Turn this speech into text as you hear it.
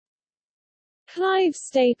Clive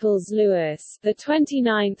Staples Lewis, the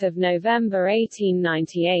 29th of November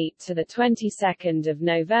 1898 to the 22nd of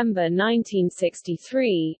November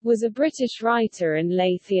 1963, was a British writer and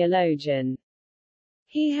lay theologian.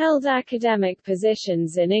 He held academic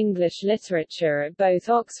positions in English literature at both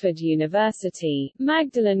Oxford University,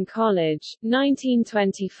 Magdalen College,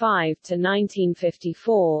 1925 to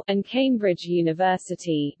 1954, and Cambridge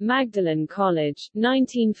University, Magdalen College,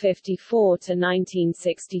 1954 to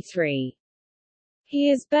 1963. He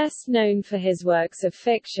is best known for his works of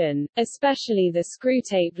fiction, especially the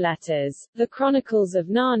Screwtape Letters, the Chronicles of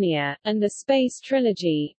Narnia, and the Space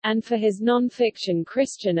Trilogy, and for his non-fiction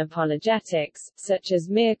Christian apologetics, such as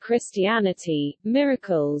Mere Christianity,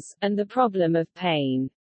 Miracles, and The Problem of Pain.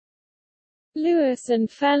 Lewis and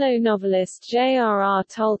fellow novelist J.R.R.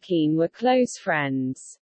 Tolkien were close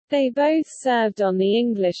friends. They both served on the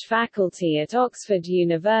English faculty at Oxford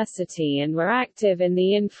University and were active in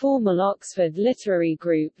the informal Oxford literary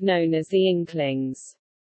group known as the Inklings.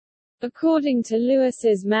 According to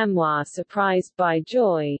Lewis's memoir Surprised by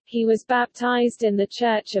Joy, he was baptized in the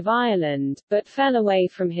Church of Ireland, but fell away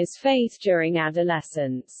from his faith during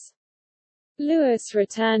adolescence. Lewis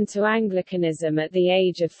returned to Anglicanism at the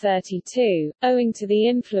age of 32, owing to the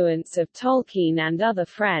influence of Tolkien and other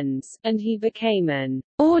friends, and he became an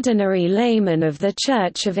ordinary layman of the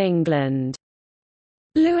Church of England.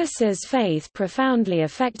 Lewis's faith profoundly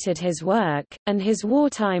affected his work, and his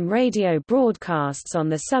wartime radio broadcasts on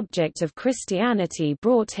the subject of Christianity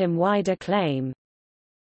brought him wide acclaim.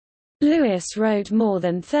 Lewis wrote more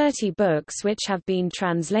than 30 books which have been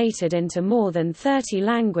translated into more than 30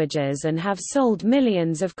 languages and have sold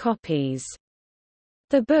millions of copies.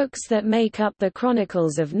 The books that make up the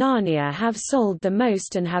Chronicles of Narnia have sold the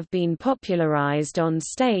most and have been popularized on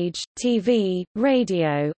stage, TV,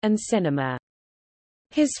 radio, and cinema.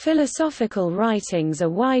 His philosophical writings are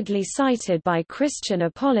widely cited by Christian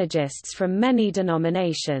apologists from many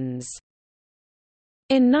denominations.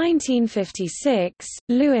 In 1956,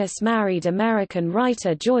 Lewis married American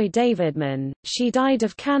writer Joy Davidman. She died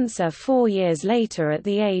of cancer 4 years later at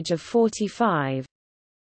the age of 45.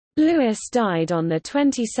 Lewis died on the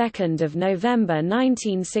 22nd of November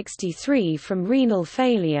 1963 from renal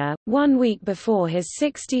failure, 1 week before his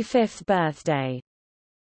 65th birthday.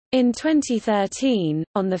 In 2013,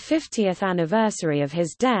 on the 50th anniversary of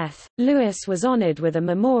his death, Lewis was honored with a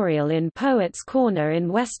memorial in Poets' Corner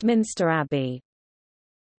in Westminster Abbey.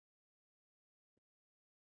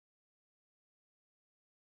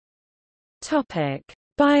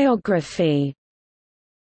 Biography.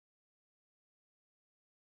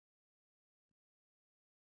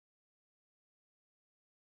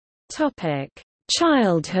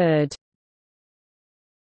 Childhood.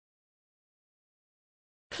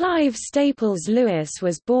 Clive Staples Lewis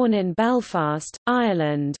was born in Belfast,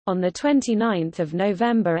 Ireland, on 29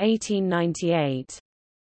 November 1898.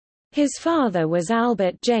 His father was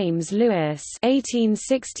Albert James Lewis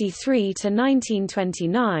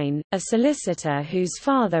 (1863–1929), a solicitor whose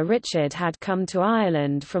father Richard had come to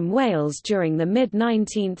Ireland from Wales during the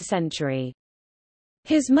mid-19th century.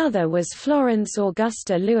 His mother was Florence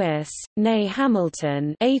Augusta Lewis, née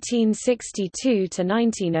Hamilton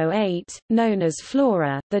 (1862–1908), known as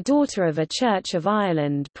Flora, the daughter of a Church of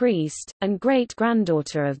Ireland priest, and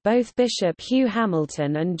great-granddaughter of both Bishop Hugh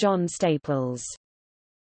Hamilton and John Staples.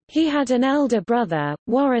 He had an elder brother,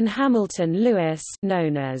 Warren Hamilton Lewis,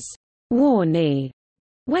 known as Warnie.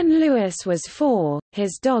 When Lewis was 4,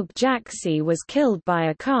 his dog Jaxie was killed by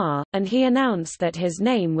a car, and he announced that his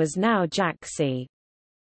name was now Jaxie.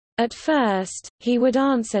 At first, he would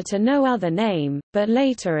answer to no other name, but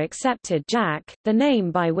later accepted Jack, the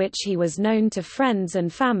name by which he was known to friends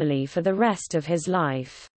and family for the rest of his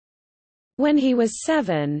life. When he was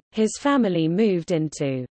 7, his family moved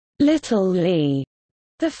into Little Lee,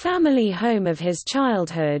 the family home of his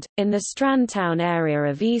childhood, in the Strandtown area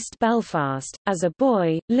of East Belfast. As a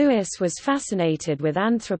boy, Lewis was fascinated with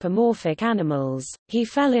anthropomorphic animals. He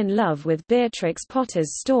fell in love with Beatrix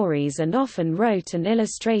Potter's stories and often wrote and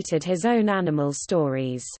illustrated his own animal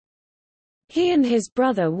stories. He and his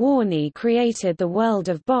brother Warnie created the world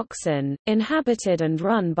of Boxen, inhabited and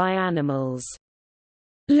run by animals.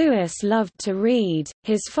 Lewis loved to read,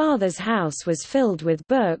 his father's house was filled with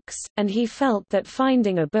books, and he felt that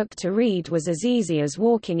finding a book to read was as easy as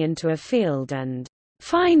walking into a field and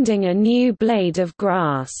finding a new blade of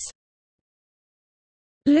grass.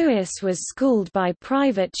 Lewis was schooled by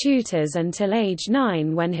private tutors until age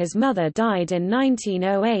 9 when his mother died in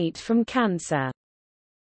 1908 from cancer.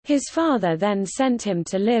 His father then sent him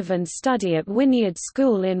to live and study at Wynyard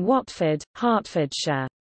School in Watford, Hertfordshire.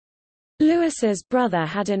 Lewis's brother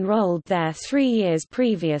had enrolled there 3 years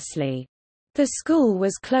previously. The school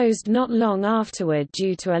was closed not long afterward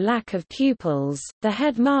due to a lack of pupils. The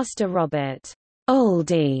headmaster, Robert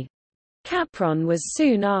Oldie Capron, was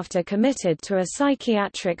soon after committed to a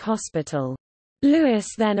psychiatric hospital. Lewis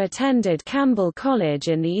then attended Campbell College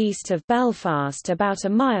in the east of Belfast, about a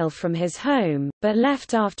mile from his home, but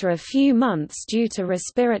left after a few months due to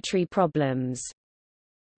respiratory problems.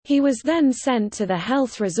 He was then sent to the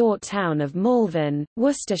health resort town of Malvern,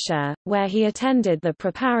 Worcestershire, where he attended the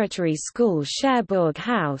preparatory school Cherbourg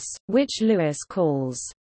House, which Lewis calls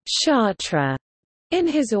Chartres in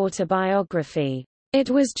his autobiography. It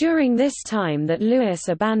was during this time that Lewis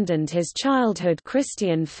abandoned his childhood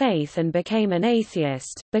Christian faith and became an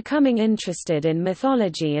atheist, becoming interested in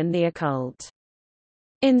mythology and the occult.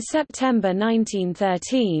 In September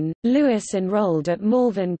 1913, Lewis enrolled at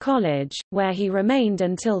Malvern College, where he remained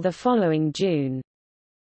until the following June.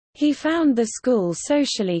 He found the school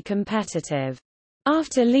socially competitive.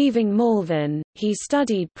 After leaving Malvern, he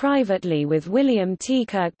studied privately with William T.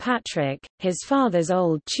 Kirkpatrick, his father's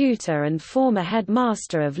old tutor and former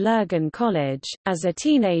headmaster of Lurgan College. As a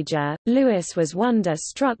teenager, Lewis was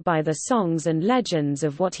wonder-struck by the songs and legends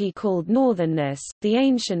of what he called Northernness, the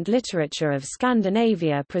ancient literature of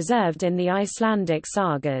Scandinavia preserved in the Icelandic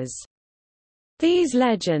sagas. These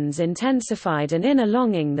legends intensified an inner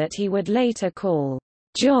longing that he would later call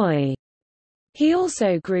joy. He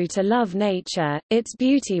also grew to love nature. Its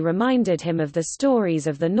beauty reminded him of the stories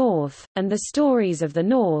of the North, and the stories of the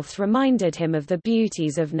North reminded him of the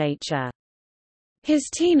beauties of nature. His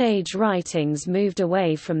teenage writings moved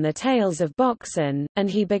away from the tales of Boxen, and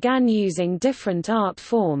he began using different art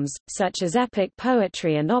forms, such as epic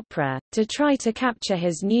poetry and opera, to try to capture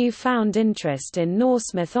his new-found interest in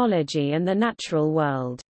Norse mythology and the natural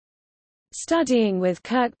world. Studying with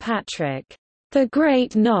Kirkpatrick, the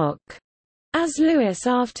Great Knock, as Lewis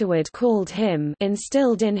afterward called him,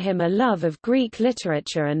 instilled in him a love of Greek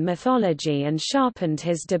literature and mythology and sharpened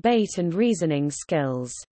his debate and reasoning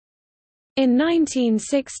skills. In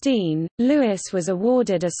 1916, Lewis was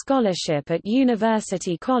awarded a scholarship at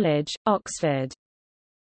University College, Oxford.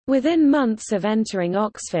 Within months of entering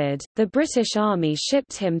Oxford, the British Army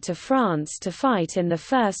shipped him to France to fight in the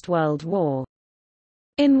First World War.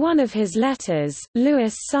 In one of his letters,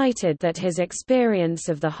 Lewis cited that his experience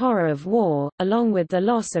of the horror of war, along with the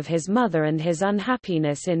loss of his mother and his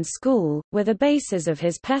unhappiness in school, were the basis of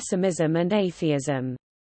his pessimism and atheism.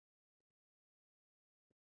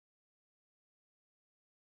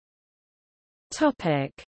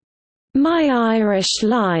 My Irish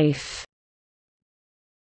Life.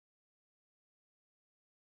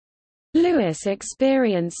 Lewis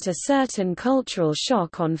experienced a certain cultural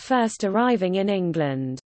shock on first arriving in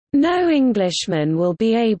England. "No Englishman will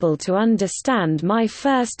be able to understand my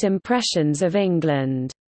first impressions of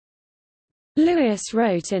England," Lewis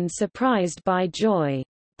wrote in Surprised by Joy.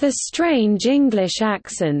 "The strange English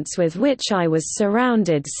accents with which I was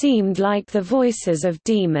surrounded seemed like the voices of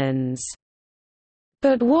demons.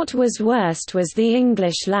 But what was worst was the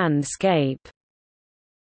English landscape.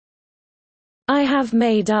 I have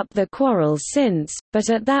made up the quarrel since, but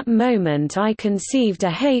at that moment I conceived a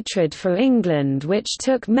hatred for England which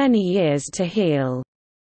took many years to heal."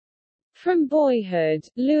 From boyhood,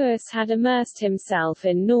 Lewis had immersed himself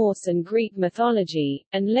in Norse and Greek mythology,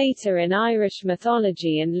 and later in Irish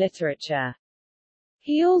mythology and literature.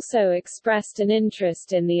 He also expressed an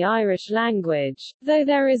interest in the Irish language, though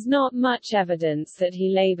there is not much evidence that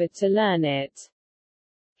he labored to learn it.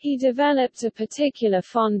 He developed a particular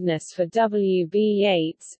fondness for W. B.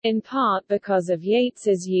 Yeats, in part because of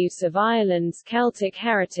Yeats's use of Ireland's Celtic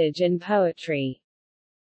heritage in poetry.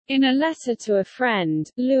 In a letter to a friend,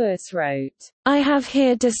 Lewis wrote, "I have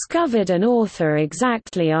here discovered an author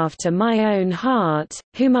exactly after my own heart,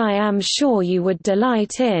 whom I am sure you would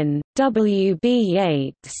delight in, W. B.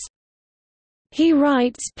 Yeats. He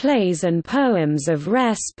writes plays and poems of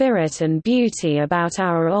rare spirit and beauty about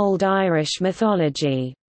our old Irish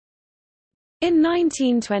mythology." In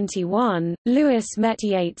 1921, Lewis met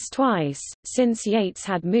Yeats twice, since Yeats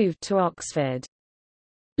had moved to Oxford.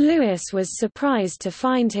 Lewis was surprised to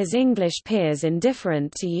find his English peers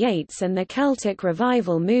indifferent to Yeats and the Celtic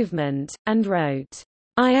revival movement, and wrote,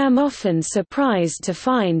 "I am often surprised to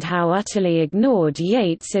find how utterly ignored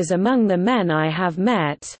Yeats is among the men I have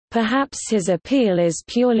met. Perhaps his appeal is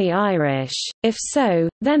purely Irish. If so,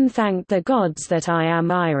 then thank the gods that I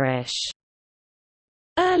am Irish."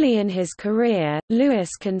 Early in his career, Lewis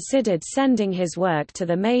considered sending his work to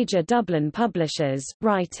the major Dublin publishers,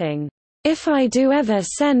 writing, "If I do ever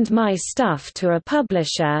send my stuff to a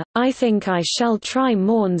publisher, I think I shall try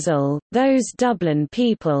Maunsell, those Dublin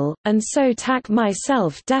people, and so tack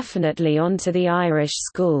myself definitely onto the Irish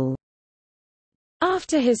school."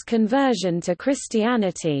 After his conversion to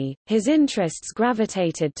Christianity, his interests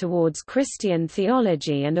gravitated towards Christian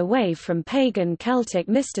theology and away from pagan Celtic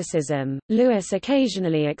mysticism. Lewis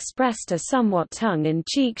occasionally expressed a somewhat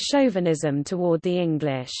tongue-in-cheek chauvinism toward the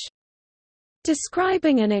English.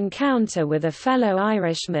 Describing an encounter with a fellow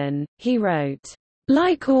Irishman, he wrote,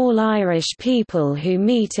 "Like all Irish people who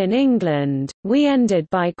meet in England, we ended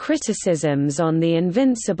by criticisms on the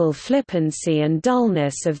invincible flippancy and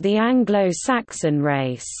dullness of the Anglo-Saxon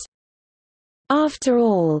race. After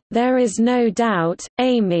all, there is no doubt,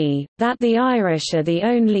 Amy, that the Irish are the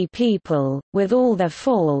only people, with all their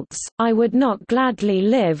faults, I would not gladly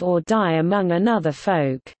live or die among another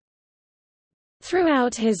folk."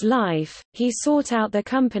 Throughout his life, he sought out the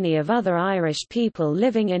company of other Irish people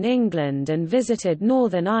living in England and visited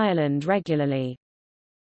Northern Ireland regularly.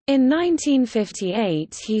 In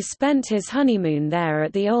 1958 he spent his honeymoon there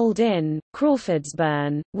at the Old Inn,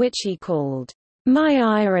 Crawfordsburn, which he called, "My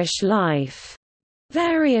Irish Life."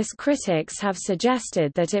 Various critics have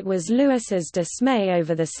suggested that it was Lewis's dismay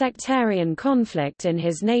over the sectarian conflict in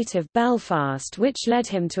his native Belfast which led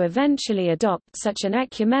him to eventually adopt such an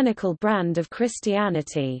ecumenical brand of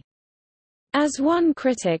Christianity. As one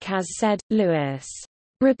critic has said, Lewis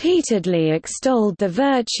repeatedly extolled the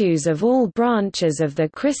virtues of all branches of the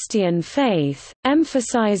Christian faith,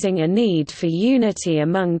 emphasizing a need for unity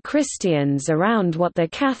among Christians around what the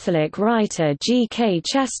Catholic writer G. K.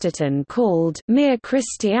 Chesterton called mere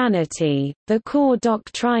Christianity, the core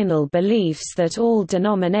doctrinal beliefs that all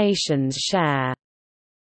denominations share.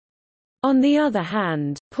 On the other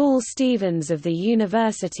hand, Paul Stevens of the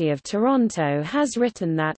University of Toronto has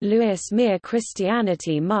written that Lewis' mere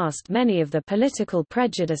Christianity masked many of the political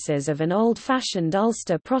prejudices of an old-fashioned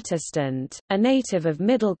Ulster Protestant, a native of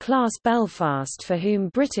middle-class Belfast for whom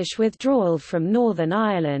British withdrawal from Northern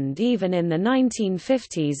Ireland even in the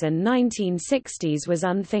 1950s and 1960s was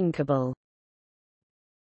unthinkable.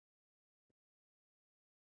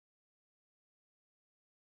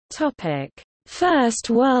 First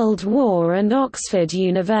World War and Oxford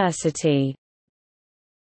University.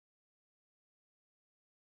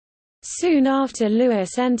 Soon after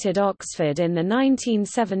Lewis entered Oxford in the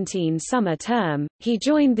 1917 summer term, he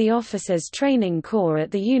joined the Officers' Training Corps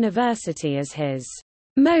at the university as his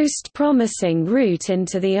most promising route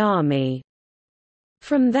into the army.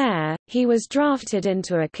 From there, he was drafted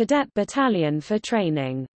into a cadet battalion for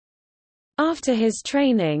training. After his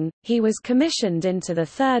training, he was commissioned into the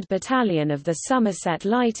 3rd Battalion of the Somerset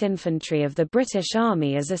Light Infantry of the British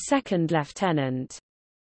Army as a second lieutenant.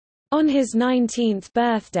 On his 19th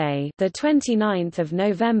birthday, the 29th of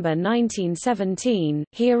November 1917,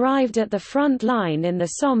 he arrived at the front line in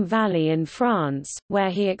the Somme Valley in France, where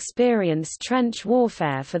he experienced trench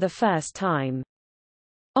warfare for the first time.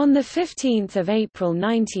 On 15 April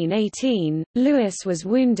 1918, Lewis was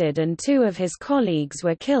wounded and 2 of his colleagues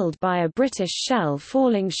were killed by a British shell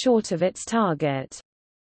falling short of its target.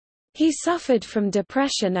 He suffered from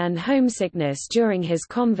depression and homesickness during his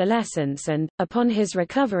convalescence and, upon his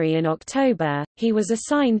recovery in October, he was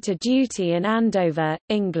assigned to duty in Andover,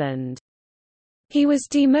 England. He was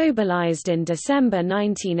demobilized in December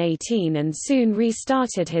 1918 and soon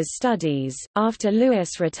restarted his studies. After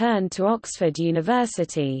Lewis returned to Oxford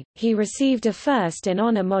University, he received a first in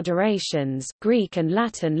honor moderations, Greek and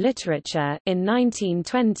Latin literature, in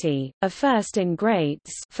 1920, a first in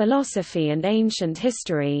Greats, philosophy and ancient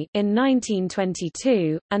history, in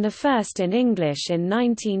 1922, and a first in English in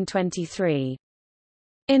 1923.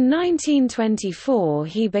 In 1924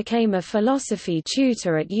 he became a philosophy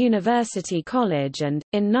tutor at University College and,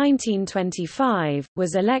 in 1925,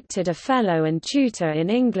 was elected a Fellow and Tutor in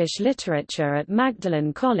English Literature at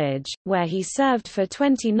Magdalen College, where he served for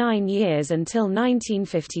 29 years until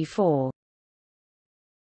 1954.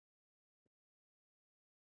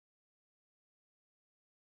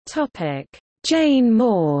 Jane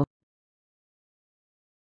Moore.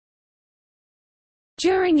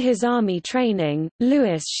 During his army training,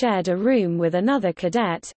 Lewis shared a room with another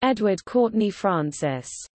cadet, Edward Courtney Francis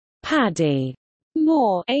Paddy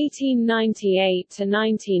Moore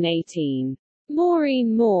 (1898–1918).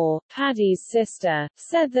 Maureen Moore, Paddy's sister,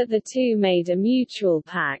 said that the two made a mutual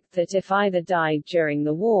pact that if either died during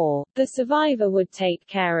the war, the survivor would take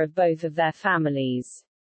care of both of their families.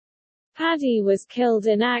 Paddy was killed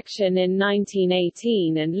in action in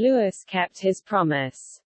 1918 and Lewis kept his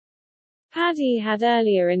promise. Paddy had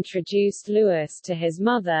earlier introduced Lewis to his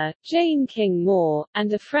mother, Jane King Moore,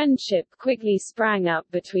 and a friendship quickly sprang up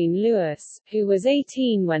between Lewis, who was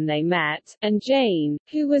 18 when they met, and Jane,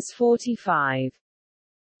 who was 45.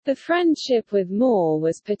 The friendship with More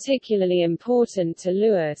was particularly important to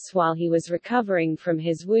Lewis while he was recovering from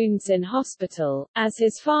his wounds in hospital, as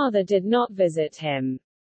his father did not visit him.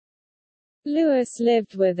 Lewis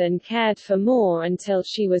lived with and cared for More until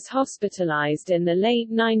she was hospitalized in the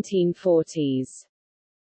late 1940s.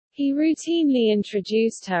 He routinely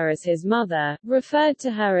introduced her as his mother, referred to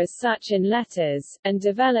her as such in letters, and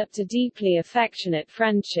developed a deeply affectionate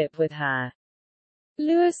friendship with her.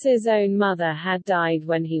 Lewis's own mother had died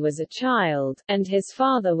when he was a child, and his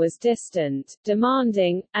father was distant,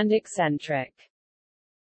 demanding, and eccentric.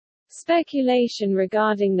 Speculation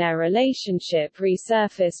regarding their relationship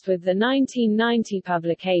resurfaced with the 1990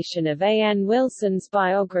 publication of A. N. Wilson's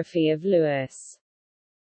biography of Lewis.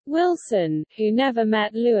 Wilson, who never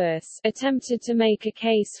met Lewis, attempted to make a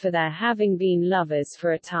case for their having been lovers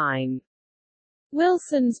for a time.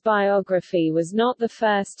 Wilson's biography was not the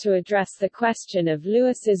first to address the question of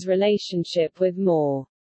Lewis's relationship with More.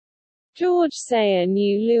 George Sayer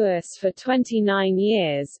knew Lewis for 29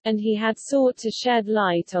 years, and he had sought to shed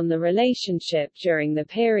light on the relationship during the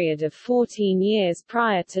period of 14 years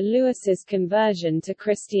prior to Lewis's conversion to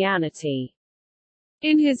Christianity.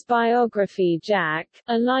 In his biography Jack,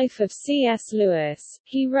 A Life of C.S. Lewis,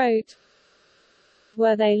 he wrote,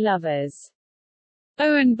 "Were they lovers?"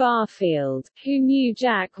 Owen Barfield, who knew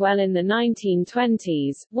Jack well in the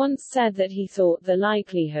 1920s, once said that he thought the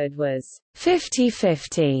likelihood was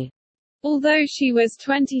 50-50. Although she was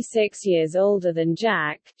 26 years older than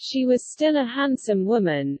Jack, she was still a handsome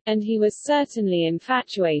woman, and he was certainly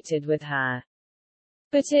infatuated with her.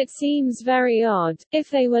 But it seems very odd, if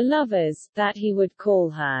they were lovers, that he would call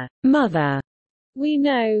her mother. We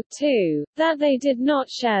know, too, that they did not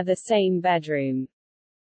share the same bedroom.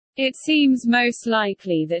 It seems most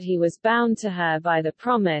likely that he was bound to her by the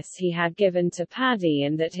promise he had given to Paddy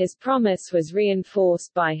and that his promise was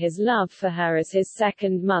reinforced by his love for her as his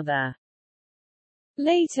second mother.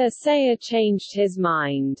 Later Sayer changed his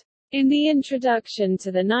mind. In the introduction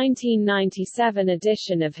to the 1997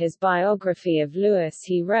 edition of his biography of Lewis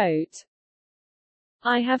he wrote,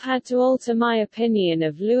 "I have had to alter my opinion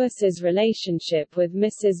of Lewis's relationship with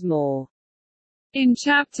Mrs. More. In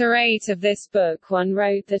Chapter 8 of this book one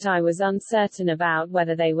wrote that I was uncertain about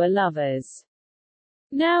whether they were lovers.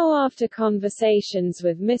 Now after conversations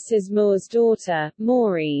with Mrs. Moore's daughter,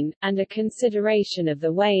 Maureen, and a consideration of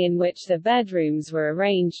the way in which the bedrooms were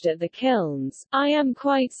arranged at the Kilns, I am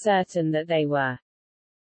quite certain that they were."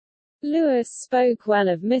 Lewis spoke well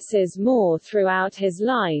of Mrs. More throughout his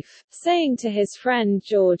life, saying to his friend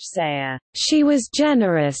George Sayer, "She was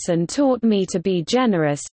generous and taught me to be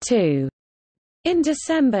generous, too." In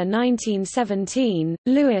December 1917,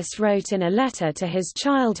 Lewis wrote in a letter to his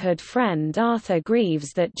childhood friend Arthur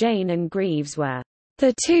Greaves that Jane and Greaves were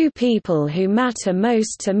the two people who matter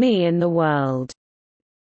most to me in the world.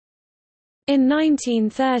 In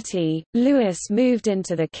 1930, Lewis moved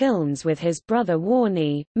into the Kilns with his brother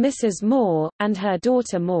Warnie, Mrs. More, and her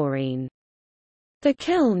daughter Maureen. The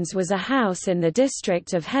Kilns was a house in the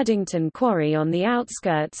district of Headington Quarry on the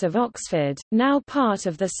outskirts of Oxford, now part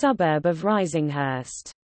of the suburb of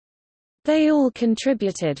Risinghurst. They all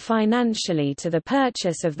contributed financially to the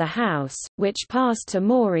purchase of the house, which passed to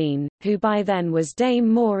Maureen, who by then was Dame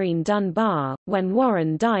Maureen Dunbar, when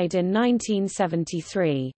Warren died in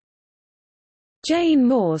 1973. Jane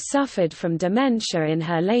More suffered from dementia in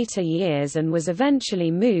her later years and was eventually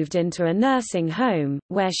moved into a nursing home,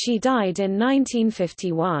 where she died in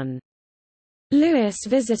 1951. Lewis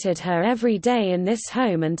visited her every day in this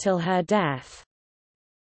home until her death.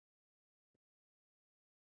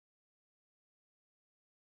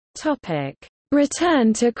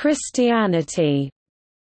 Return to Christianity.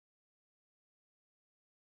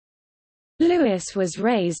 Lewis was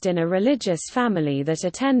raised in a religious family that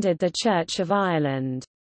attended the Church of Ireland.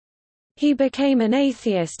 He became an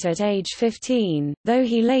atheist at age 15, though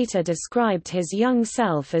he later described his young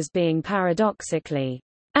self as being paradoxically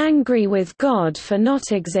angry with God for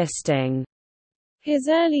not existing. His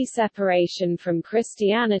early separation from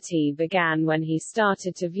Christianity began when he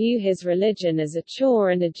started to view his religion as a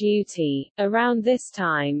chore and a duty. Around this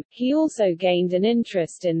time, he also gained an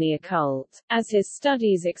interest in the occult, as his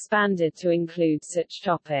studies expanded to include such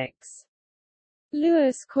topics.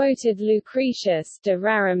 Lewis quoted Lucretius de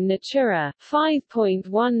Rerum Natura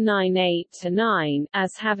 5.198-9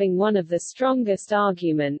 as having one of the strongest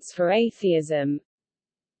arguments for atheism.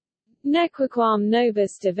 Nequaquam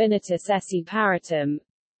nobis divinitas esse paratum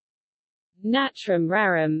Natrum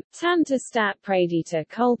rerum, tanta stat predita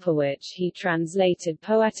culpa, which he translated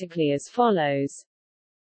poetically as follows: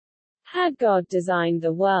 Had God designed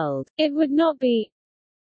the world, it would not be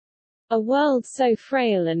a world so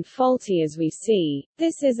frail and faulty as we see.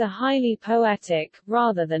 This is a highly poetic,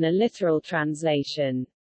 rather than a literal translation.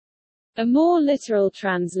 A more literal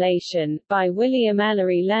translation, by William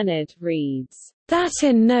Ellery Leonard, reads, "That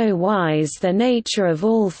in no wise the nature of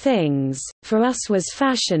all things, for us was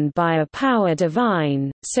fashioned by a power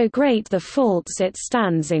divine, so great the faults it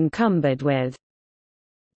stands encumbered with."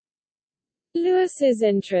 Lewis's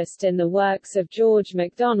interest in the works of George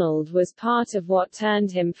MacDonald was part of what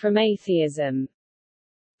turned him from atheism.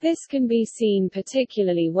 This can be seen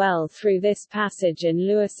particularly well through this passage in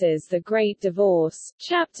Lewis's The Great Divorce,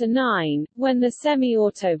 Chapter 9, when the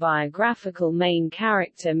semi-autobiographical main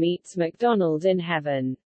character meets MacDonald in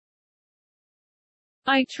heaven.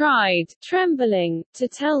 "I tried, trembling, to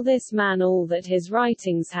tell this man all that his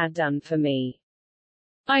writings had done for me.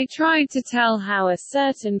 I tried to tell how a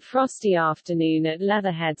certain frosty afternoon at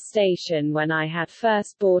Leatherhead Station when I had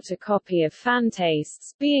first bought a copy of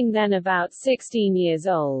Fantastes, being then about 16 years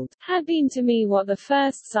old, had been to me what the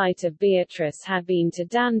first sight of Beatrice had been to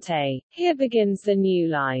Dante. Here begins the new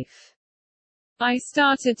life. I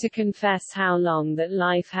started to confess how long that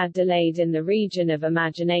life had delayed in the region of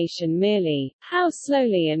imagination merely, how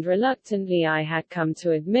slowly and reluctantly I had come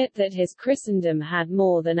to admit that his Christendom had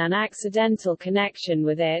more than an accidental connection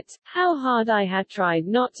with it, how hard I had tried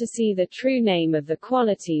not to see the true name of the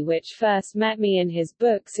quality which first met me in his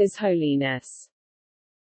books is holiness."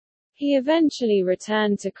 He eventually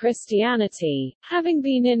returned to Christianity, having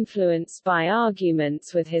been influenced by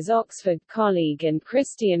arguments with his Oxford colleague and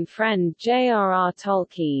Christian friend J.R.R.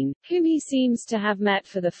 Tolkien, whom he seems to have met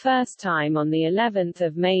for the first time on the 11th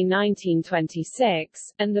of May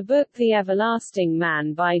 1926, and the book The Everlasting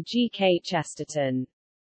Man by G.K. Chesterton.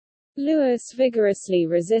 Lewis vigorously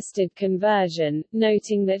resisted conversion,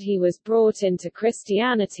 noting that he was brought into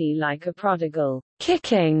Christianity like a prodigal,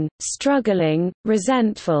 kicking, struggling,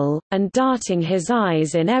 resentful, and darting his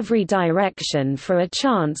eyes in every direction for a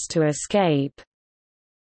chance to escape.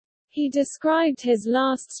 He described his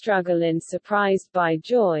last struggle in Surprised by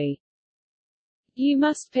Joy. "You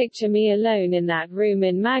must picture me alone in that room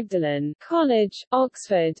in Magdalen College,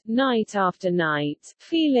 Oxford, night after night,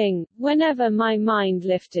 feeling, whenever my mind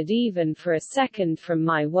lifted even for a second from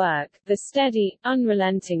my work, the steady,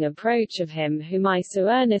 unrelenting approach of him whom I so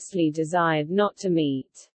earnestly desired not to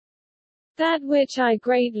meet. That which I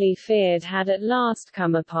greatly feared had at last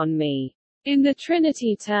come upon me. In the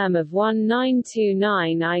Trinity term of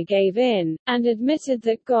 1929 I gave in, and admitted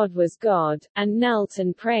that God was God, and knelt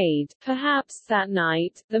and prayed, perhaps that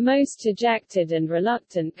night, the most dejected and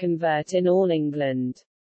reluctant convert in all England."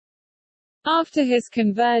 After his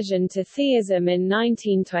conversion to theism in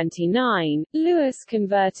 1929, Lewis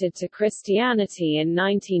converted to Christianity in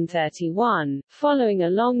 1931, following a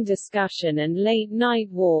long discussion and late-night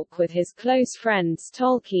walk with his close friends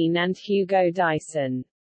Tolkien and Hugo Dyson.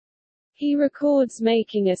 He records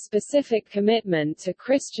making a specific commitment to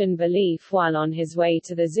Christian belief while on his way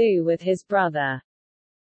to the zoo with his brother.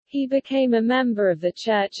 He became a member of the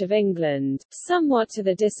Church of England, somewhat to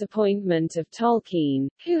the disappointment of Tolkien,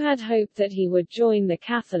 who had hoped that he would join the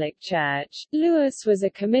Catholic Church. Lewis was a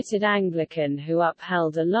committed Anglican who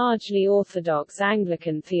upheld a largely orthodox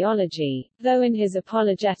Anglican theology, though in his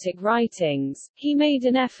apologetic writings, he made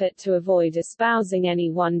an effort to avoid espousing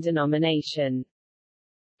any one denomination.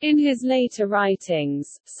 In his later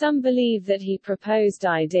writings, some believe that he proposed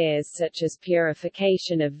ideas such as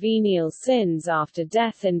purification of venial sins after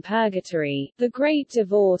death in purgatory, the Great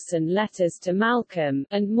Divorce and letters to Malcolm,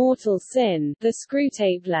 and mortal sin, the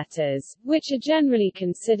Screwtape letters, which are generally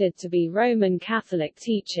considered to be Roman Catholic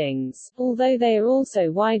teachings, although they are also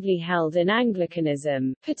widely held in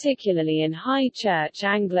Anglicanism, particularly in High Church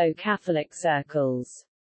Anglo-Catholic circles.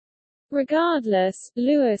 Regardless,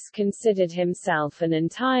 Lewis considered himself an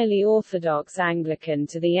entirely orthodox Anglican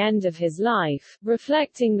to the end of his life,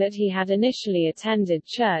 reflecting that he had initially attended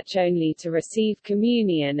church only to receive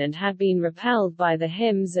communion and had been repelled by the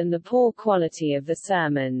hymns and the poor quality of the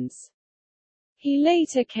sermons. He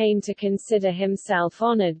later came to consider himself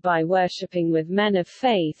honored by worshipping with men of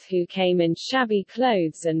faith who came in shabby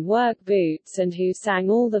clothes and work boots and who sang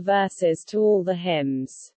all the verses to all the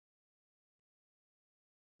hymns.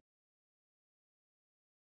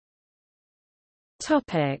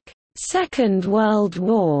 Second World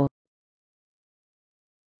War.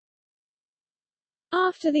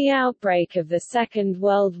 After the outbreak of the Second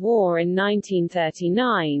World War in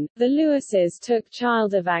 1939, the Lewises took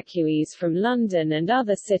child evacuees from London and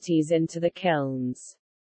other cities into the kilns.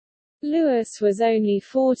 Lewis was only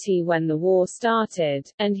 40 when the war started,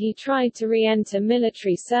 and he tried to re-enter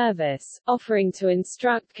military service, offering to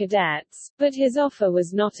instruct cadets, but his offer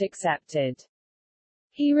was not accepted.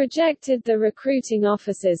 He rejected the recruiting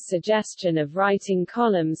officer's suggestion of writing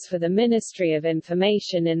columns for the Ministry of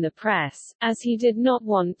Information in the press, as he did not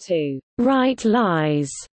want to write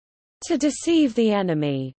lies to deceive the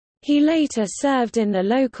enemy. He later served in the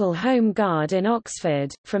local Home Guard in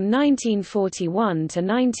Oxford. From 1941 to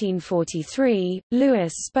 1943,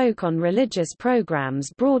 Lewis spoke on religious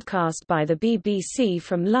programmes broadcast by the BBC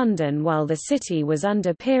from London while the city was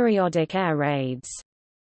under periodic air raids.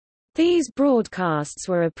 These broadcasts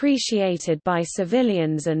were appreciated by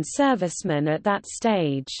civilians and servicemen at that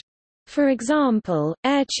stage. For example,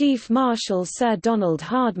 Air Chief Marshal Sir Donald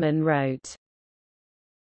Hardman wrote,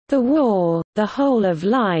 "The war, the whole of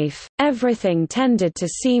life, everything tended to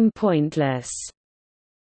seem pointless.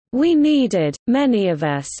 We needed, many of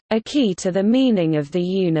us, a key to the meaning of the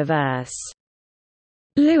universe."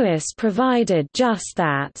 Lewis provided just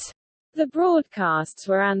that. The broadcasts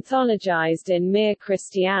were anthologized in Mere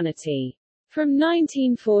Christianity. From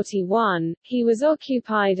 1941, he was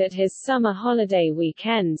occupied at his summer holiday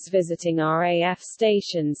weekends visiting RAF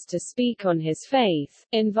stations to speak on his faith,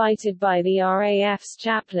 invited by the RAF's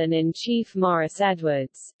chaplain-in-chief Maurice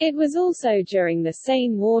Edwards. It was also during the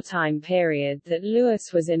same wartime period that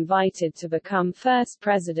Lewis was invited to become first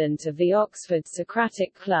president of the Oxford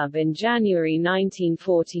Socratic Club in January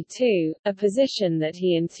 1942, a position that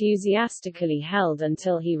he enthusiastically held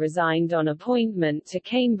until he resigned on appointment to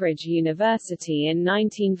Cambridge University in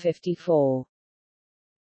 1954.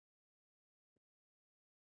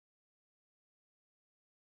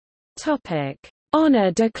 Topic: Honor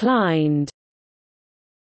declined.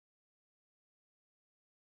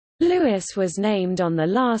 Lewis was named on the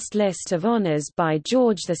last list of honours by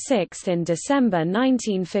George VI in December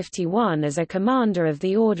 1951 as a Commander of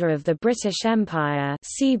the Order of the British Empire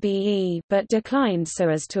 (CBE), but declined so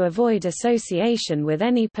as to avoid association with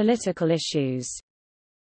any political issues.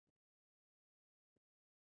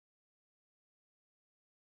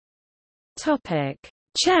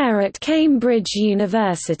 Chair at Cambridge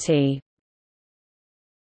University.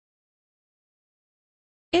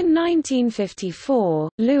 In 1954,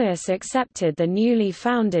 Lewis accepted the newly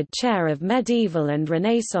founded Chair of Medieval and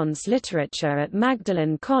Renaissance Literature at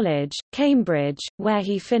Magdalen College, Cambridge, where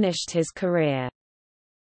he finished his career.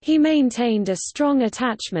 He maintained a strong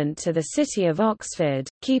attachment to the city of Oxford,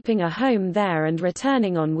 keeping a home there and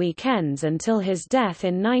returning on weekends until his death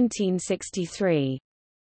in 1963.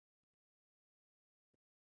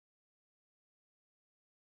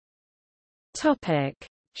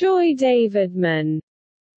 Joy Davidman.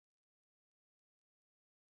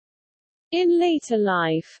 In later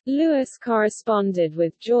life, Lewis corresponded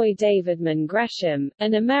with Joy Davidman Gresham,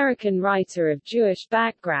 an American writer of Jewish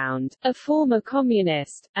background, a former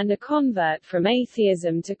communist, and a convert from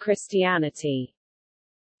atheism to Christianity.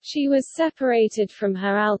 She was separated from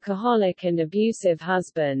her alcoholic and abusive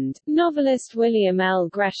husband, novelist William L.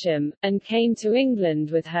 Gresham, and came to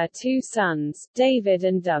England with her two sons, David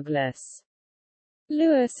and Douglas.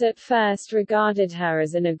 Lewis at first regarded her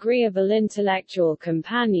as an agreeable intellectual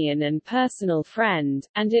companion and personal friend,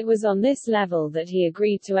 and it was on this level that he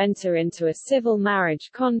agreed to enter into a civil marriage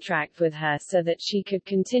contract with her so that she could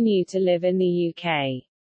continue to live in the UK.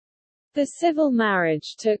 The civil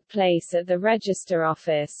marriage took place at the Register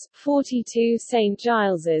Office, 42 St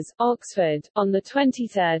Giles's, Oxford, on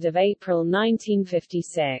 23 April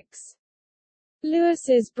 1956.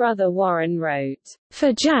 Lewis's brother Warren wrote,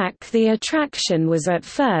 "For Jack the attraction was at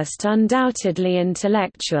first undoubtedly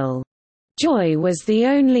intellectual. Joy was the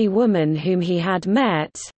only woman whom he had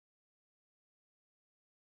met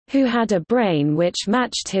who had a brain which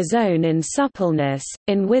matched his own in suppleness,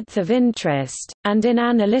 in width of interest, and in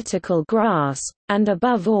analytical grasp, and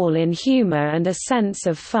above all in humor and a sense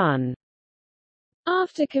of fun."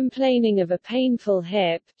 After complaining of a painful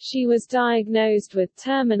hip, she was diagnosed with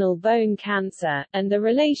terminal bone cancer, and the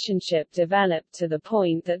relationship developed to the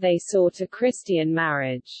point that they sought a Christian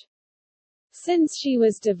marriage. Since she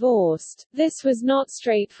was divorced, this was not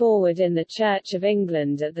straightforward in the Church of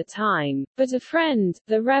England at the time, but a friend,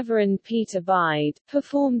 the Reverend Peter Bide,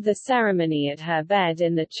 performed the ceremony at her bed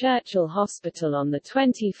in the Churchill Hospital on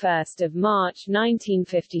 21 March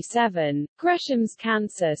 1957. Gresham's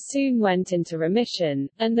cancer soon went into remission,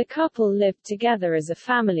 and the couple lived together as a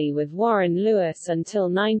family with Warren Lewis until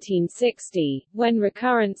 1960, when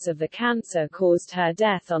recurrence of the cancer caused her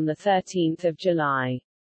death on 13 July.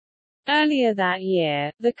 Earlier that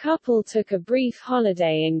year, the couple took a brief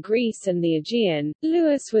holiday in Greece and the Aegean.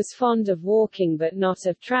 Lewis was fond of walking but not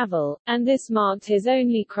of travel, and this marked his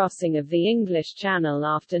only crossing of the English Channel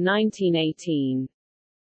after 1918.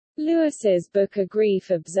 Lewis's book A Grief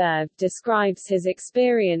Observed describes his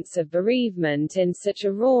experience of bereavement in such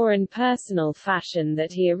a raw and personal fashion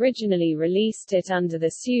that he originally released it under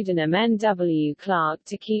the pseudonym N. W. Clarke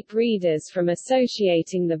to keep readers from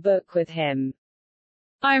associating the book with him.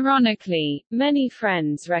 Ironically, many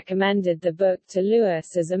friends recommended the book to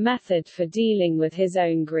Lewis as a method for dealing with his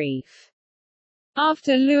own grief.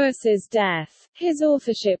 After Lewis's death, his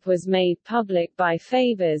authorship was made public by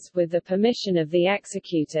Fabers with the permission of the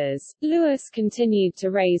executors. Lewis continued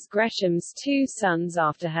to raise Gresham's two sons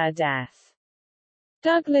after her death.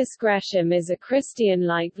 Douglas Gresham is a Christian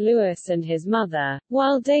like Lewis and his mother,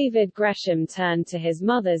 while David Gresham turned to his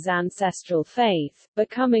mother's ancestral faith,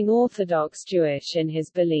 becoming Orthodox Jewish in his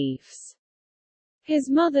beliefs. His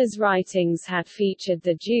mother's writings had featured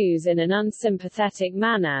the Jews in an unsympathetic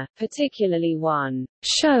manner, particularly one,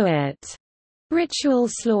 "Show it" ritual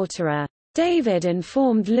slaughterer. David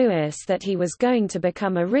informed Lewis that he was going to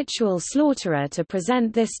become a ritual slaughterer to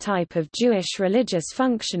present this type of Jewish religious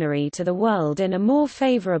functionary to the world in a more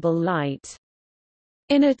favorable light.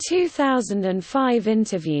 In a 2005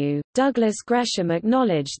 interview, Douglas Gresham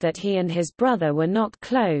acknowledged that he and his brother were not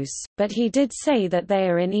close, but he did say that they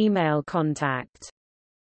are in email contact.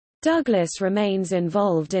 Douglas remains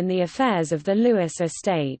involved in the affairs of the Lewis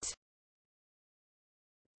estate.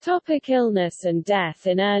 Illness and death.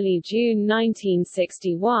 In early June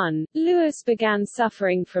 1961, Lewis began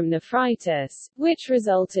suffering from nephritis, which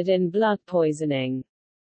resulted in blood poisoning.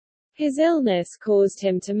 His illness caused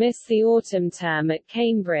him to miss the autumn term at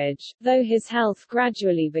Cambridge, though his health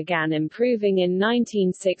gradually began improving in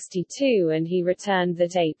 1962 and he returned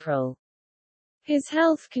that April. His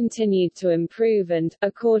health continued to improve and,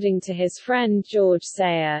 according to his friend George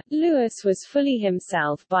Sayer, Lewis was fully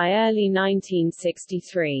himself by early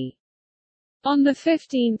 1963. On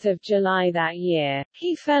 15 July that year,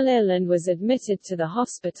 he fell ill and was admitted to the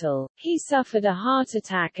hospital. He suffered a heart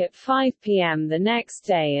attack at 5 p.m. the next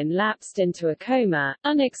day and lapsed into a coma,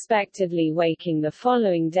 unexpectedly waking the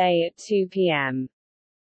following day at 2 p.m.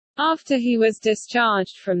 After he was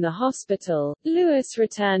discharged from the hospital, Lewis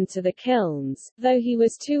returned to the kilns, though he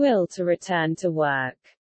was too ill to return to work.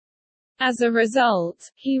 As a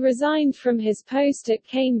result, he resigned from his post at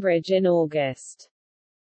Cambridge in August.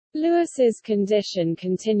 Lewis's condition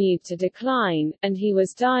continued to decline, and he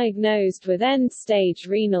was diagnosed with end-stage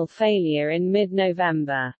renal failure in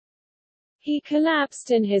mid-November. He collapsed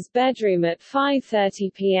in his bedroom at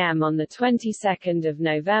 5:30 p.m. on the 22nd of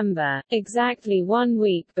November, exactly 1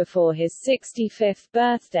 week before his 65th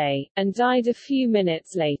birthday, and died a few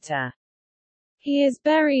minutes later. He is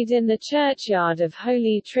buried in the churchyard of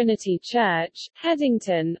Holy Trinity Church,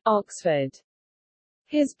 Headington, Oxford.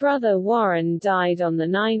 His brother Warren died on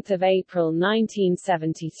 9 April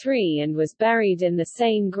 1973 and was buried in the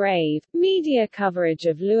same grave. Media coverage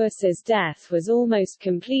of Lewis's death was almost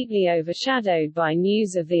completely overshadowed by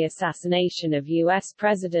news of the assassination of U.S.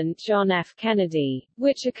 President John F. Kennedy,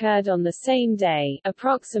 which occurred on the same day,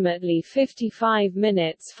 approximately 55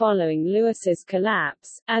 minutes following Lewis's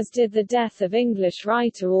collapse, as did the death of English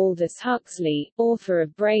writer Aldous Huxley, author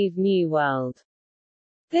of Brave New World.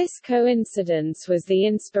 This coincidence was the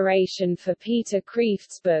inspiration for Peter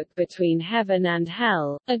Kreeft's book Between Heaven and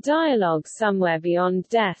Hell, a dialogue somewhere beyond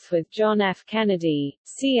death with John F. Kennedy,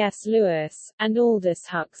 C.S. Lewis, and Aldous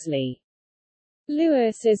Huxley.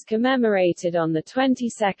 Lewis is commemorated on the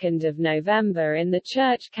 22nd of November in the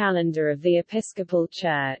church calendar of the Episcopal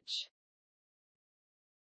Church.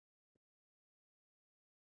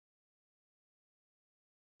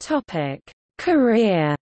 Topic: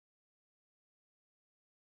 Career.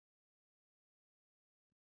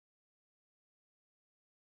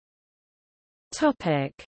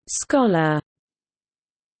 Scholar.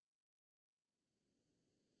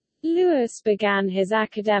 Lewis began his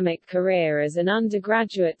academic career as an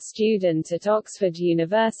undergraduate student at Oxford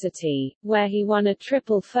University, where he won a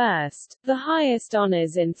triple first, the highest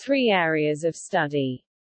honours in 3 areas of study.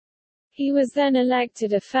 He was then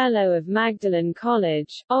elected a Fellow of Magdalen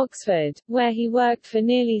College, Oxford, where he worked for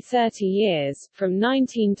nearly 30 years, from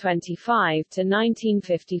 1925 to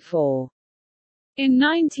 1954. In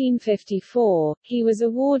 1954, he was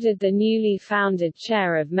awarded the newly founded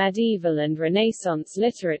Chair of Medieval and Renaissance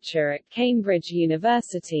Literature at Cambridge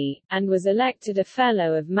University, and was elected a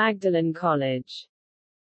Fellow of Magdalen College.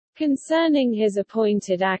 Concerning his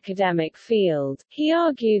appointed academic field, he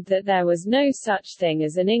argued that there was no such thing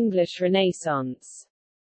as an English Renaissance.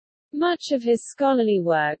 Much of his scholarly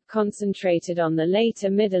work concentrated on the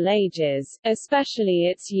later Middle Ages, especially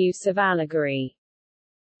its use of allegory.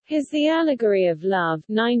 His The Allegory of Love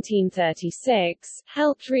 1936,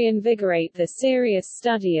 helped reinvigorate the serious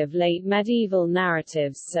study of late medieval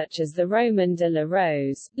narratives such as the Roman de la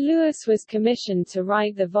Rose. Lewis was commissioned to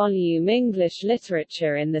write the volume English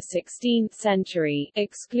Literature in the 16th Century,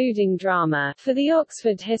 excluding drama, for the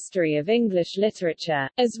Oxford History of English Literature,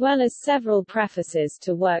 as well as several prefaces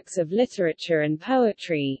to works of literature and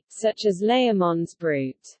poetry, such as Layamon's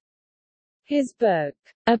Brut. His book,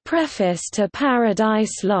 A Preface to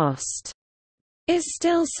Paradise Lost, is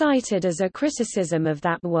still cited as a criticism of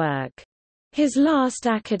that work. His last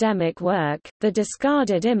academic work, The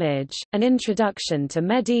Discarded Image, An Introduction to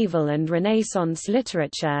Medieval and Renaissance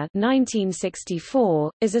Literature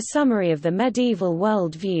 1964, is a summary of the medieval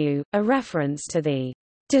world view, a reference to the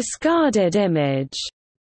discarded image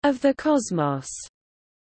of the cosmos.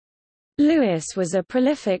 Lewis was a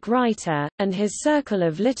prolific writer, and his circle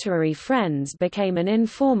of literary friends became an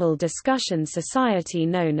informal discussion society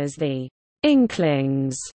known as the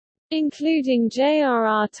Inklings, including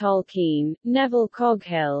J.R.R. Tolkien, Neville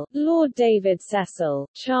Coghill, Lord David Cecil,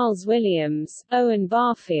 Charles Williams, Owen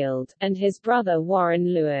Barfield, and his brother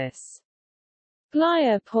Warren Lewis.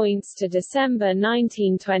 Glyer points to December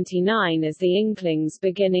 1929 as the Inklings'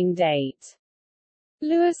 beginning date.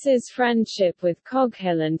 Lewis's friendship with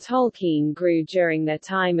Coghill and Tolkien grew during their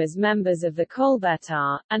time as members of the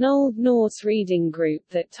Kolbetar, an Old Norse reading group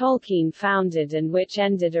that Tolkien founded and which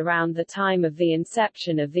ended around the time of the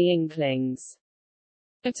inception of the Inklings.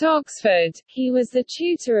 At Oxford, he was the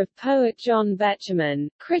tutor of poet John Betjeman,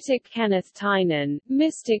 critic Kenneth Tynan,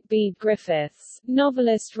 mystic Bede Griffiths,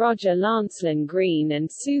 novelist Roger Lancelyn Green and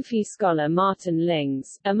Sufi scholar Martin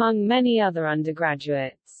Lings, among many other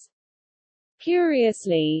undergraduates.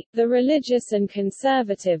 Curiously, the religious and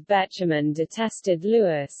conservative Betjeman detested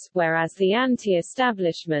Lewis, whereas the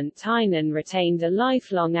anti-establishment Tynan retained a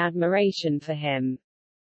lifelong admiration for him.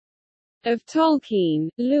 Of Tolkien,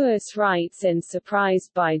 Lewis writes in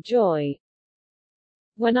Surprised by Joy,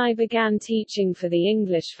 "When I began teaching for the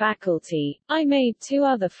English faculty, I made 2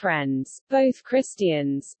 other friends, both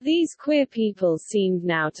Christians. These queer people seemed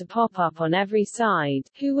now to pop up on every side,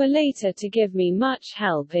 who were later to give me much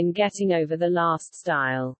help in getting over the last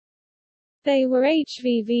style. They were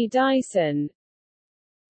H.V.V. Dyson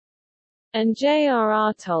and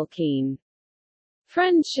J.R.R. Tolkien.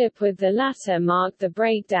 Friendship with the latter marked the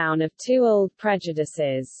breakdown of 2 old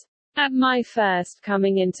prejudices. At my first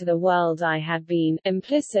coming into the world I had been,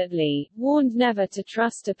 implicitly, warned never to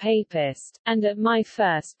trust a papist, and at my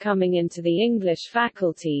first coming into the English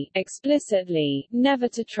faculty, explicitly, never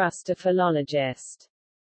to trust a philologist."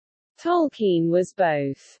 Tolkien was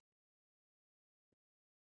both.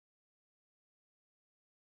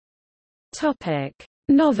 Topic: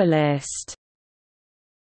 Novelist.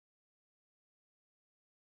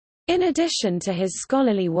 In addition to his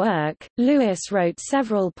scholarly work, Lewis wrote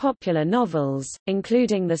several popular novels,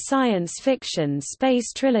 including the science fiction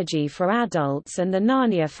space trilogy for adults and the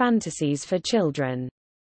Narnia fantasies for children.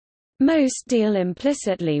 Most deal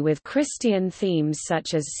implicitly with Christian themes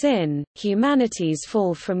such as sin, humanity's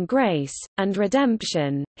fall from grace, and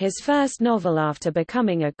redemption. His first novel after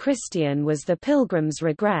becoming a Christian was The Pilgrim's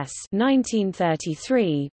Regress,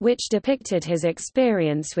 1933, which depicted his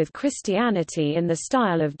experience with Christianity in the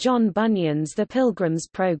style of John Bunyan's The Pilgrim's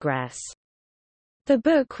Progress. The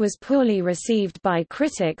book was poorly received by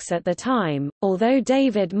critics at the time, although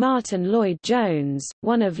David Martin Lloyd-Jones,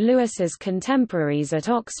 one of Lewis's contemporaries at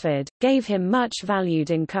Oxford, gave him much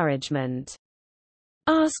valued encouragement.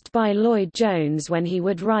 Asked by Lloyd-Jones when he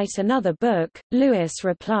would write another book, Lewis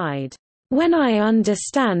replied, "When I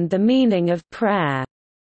understand the meaning of prayer."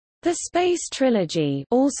 The Space Trilogy,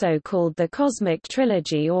 also called the Cosmic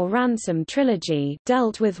Trilogy or Ransom Trilogy,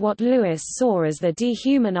 dealt with what Lewis saw as the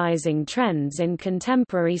dehumanizing trends in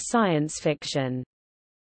contemporary science fiction.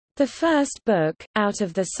 The first book, Out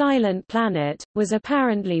of the Silent Planet, was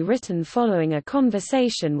apparently written following a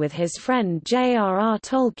conversation with his friend J.R.R.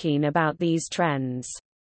 Tolkien about these trends.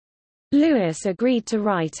 Lewis agreed to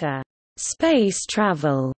write a space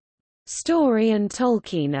travel story and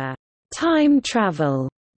Tolkien a time travel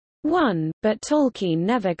one, but Tolkien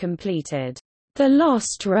never completed The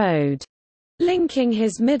Lost Road, linking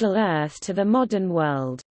his Middle-earth to the modern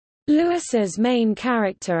world. Lewis's main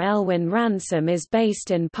character Elwyn Ransom is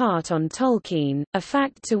based in part on Tolkien, a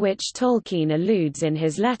fact to which Tolkien alludes in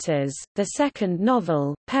his letters. The second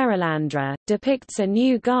novel, Perelandra, depicts a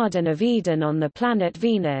new Garden of Eden on the planet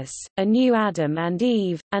Venus, a new Adam and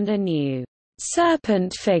Eve, and a new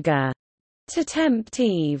serpent figure to tempt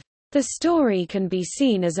Eve. The story can be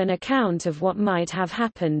seen as an account of what might have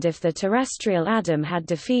happened if the terrestrial Adam had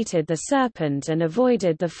defeated the serpent and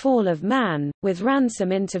avoided the fall of man, with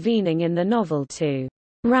Ransom intervening in the novel to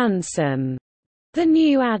ransom the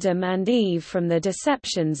new Adam and Eve from the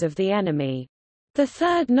deceptions of the enemy. The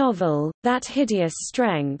third novel, That Hideous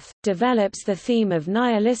Strength, develops the theme of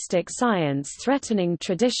nihilistic science threatening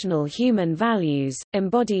traditional human values,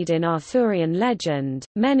 embodied in Arthurian legend.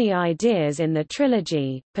 Many ideas in the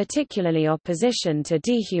trilogy, particularly opposition to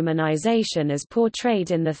dehumanization as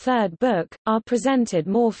portrayed in the third book, are presented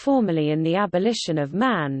more formally in The Abolition of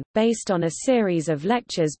Man, based on a series of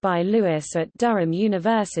lectures by Lewis at Durham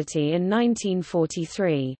University in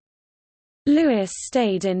 1943. Lewis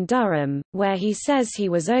stayed in Durham, where he says he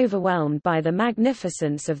was overwhelmed by the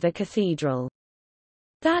magnificence of the cathedral.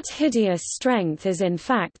 That Hideous Strength is in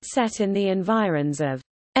fact set in the environs of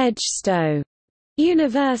Edgestowe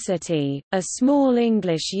University, a small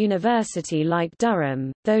English university like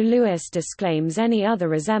Durham, though Lewis disclaims any other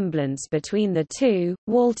resemblance between the two.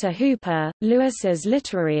 Walter Hooper, Lewis's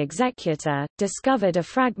literary executor, discovered a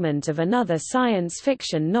fragment of another science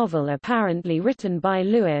fiction novel apparently written by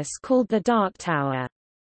Lewis called The Dark Tower.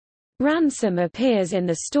 Ransom appears in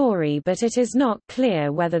the story, but it is not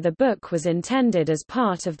clear whether the book was intended as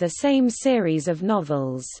part of the same series of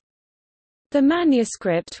novels. The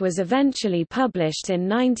manuscript was eventually published in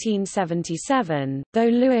 1977, though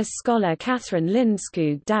Lewis scholar Catherine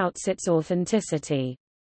Lindskog doubts its authenticity.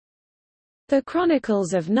 The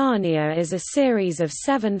Chronicles of Narnia is a series of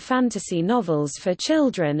 7 fantasy novels for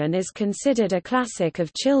children and is considered a classic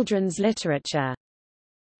of children's literature.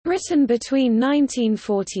 Written between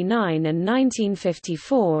 1949 and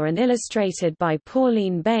 1954 and illustrated by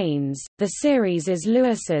Pauline Baynes, the series is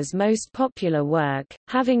Lewis's most popular work,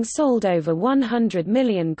 having sold over 100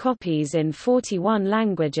 million copies in 41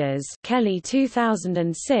 languages. Kelly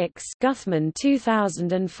 2006, Guthman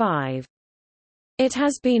 2005. It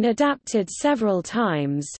has been adapted several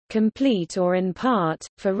times, complete or in part,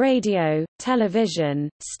 for radio, television,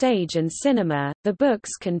 stage and cinema. The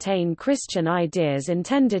books contain Christian ideas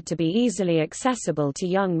intended to be easily accessible to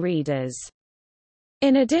young readers.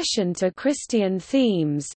 In addition to Christian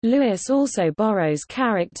themes, Lewis also borrows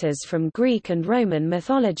characters from Greek and Roman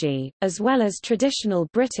mythology, as well as traditional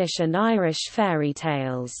British and Irish fairy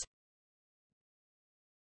tales.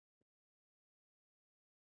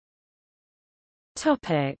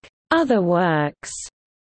 Other works.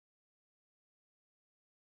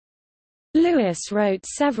 Lewis wrote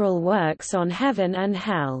several works on heaven and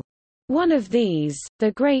hell. One of these,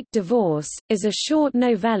 The Great Divorce, is a short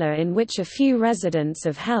novella in which a few residents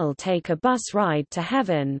of hell take a bus ride to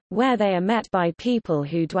heaven, where they are met by people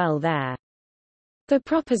who dwell there. The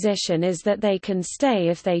proposition is that they can stay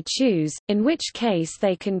if they choose, in which case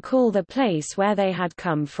they can call the place where they had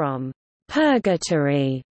come from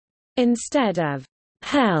purgatory instead of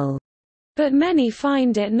hell, but many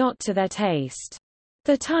find it not to their taste.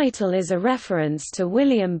 The title is a reference to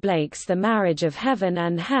William Blake's The Marriage of Heaven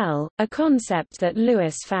and Hell, a concept that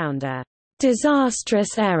Lewis found a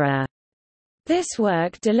disastrous error. This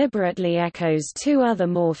work deliberately echoes 2 other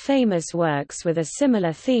more famous works with a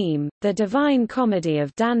similar theme, The Divine Comedy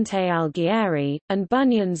of Dante Alighieri, and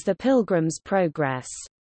Bunyan's The Pilgrim's Progress.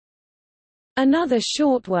 Another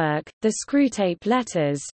short work, The Screwtape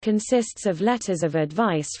Letters, consists of letters of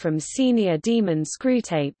advice from senior demon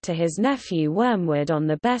Screwtape to his nephew Wormwood on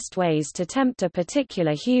the best ways to tempt a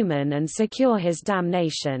particular human and secure his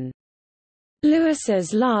damnation.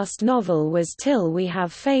 Lewis's last novel was Till We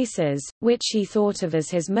Have Faces, which he thought of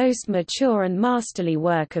as his most mature and masterly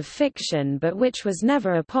work of fiction but which was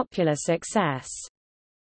never a popular success.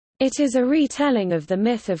 It is a retelling of the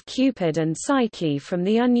myth of Cupid and Psyche from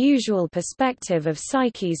the unusual perspective of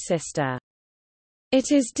Psyche's sister.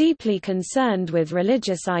 It is deeply concerned with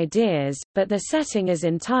religious ideas, but the setting is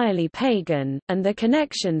entirely pagan, and the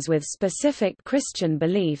connections with specific Christian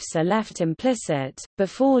beliefs are left implicit.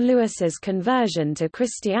 Before Lewis's conversion to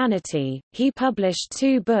Christianity, he published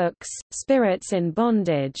 2 books, Spirits in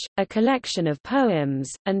Bondage, a collection of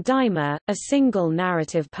poems, and Daima, a single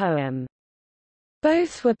narrative poem.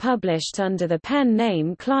 Both were published under the pen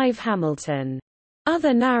name Clive Hamilton.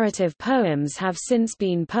 Other narrative poems have since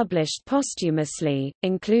been published posthumously,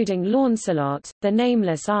 including Launcelot, The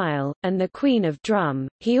Nameless Isle, and The Queen of Drum.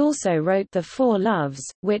 He also wrote The Four Loves,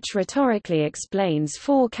 which rhetorically explains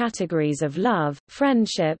 4 categories of love: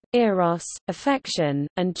 friendship, eros, affection,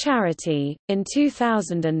 and charity. In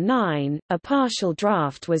 2009, a partial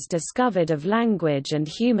draft was discovered of Language and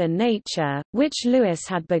Human Nature, which Lewis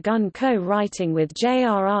had begun co-writing with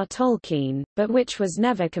J.R.R. Tolkien, but which was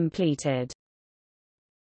never completed.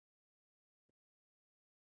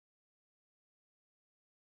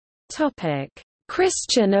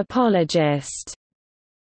 Christian apologist.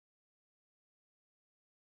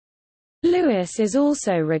 Lewis is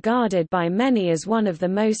also regarded by many as one of the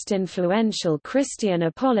most influential Christian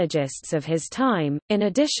apologists of his time, in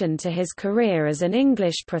addition to his career as an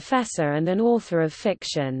English professor and an author of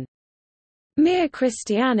fiction. Mere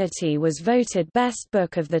Christianity was voted Best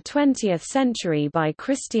Book of the 20th Century by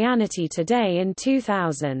Christianity Today in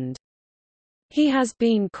 2000. He has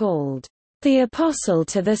been called, "the Apostle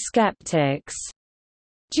to the Skeptics,"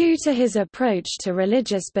 due to his approach to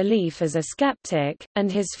religious belief as a skeptic, and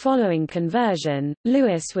his following conversion.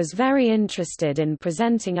 Lewis was very interested in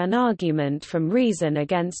presenting an argument from reason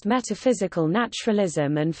against metaphysical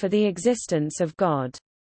naturalism and for the existence of God.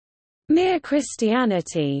 Mere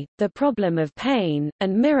Christianity, the problem of pain,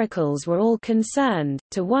 and miracles were all concerned,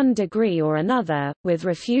 to one degree or another, with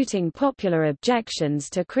refuting popular objections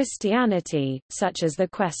to Christianity, such as the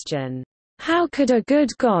question, "How could a good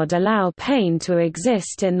God allow pain to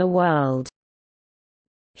exist in the world?"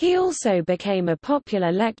 He also became a popular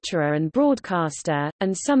lecturer and broadcaster,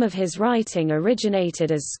 and some of his writing originated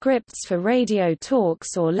as scripts for radio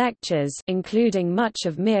talks or lectures, including much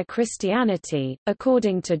of Mere Christianity.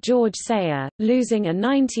 According to George Sayer, losing a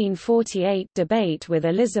 1948 debate with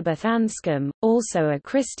Elizabeth Anscombe, also a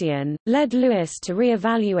Christian, led Lewis to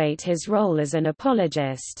re-evaluate his role as an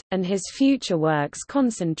apologist, and his future works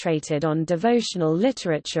concentrated on devotional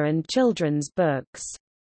literature and children's books.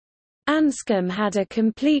 Anscombe had a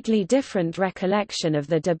completely different recollection of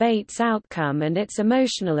the debate's outcome and its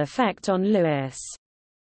emotional effect on Lewis.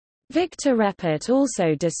 Victor Reppert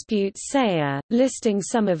also disputes Sayer, listing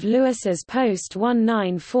some of Lewis's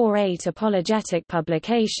post-1948 apologetic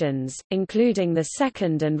publications, including the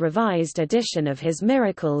second and revised edition of his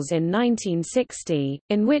Miracles in 1960,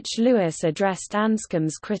 in which Lewis addressed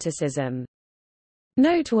Anscombe's criticism.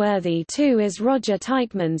 Noteworthy too is Roger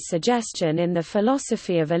Teichmann's suggestion in The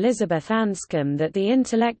Philosophy of Elizabeth Anscombe that the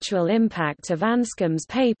intellectual impact of Anscombe's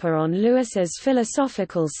paper on Lewis's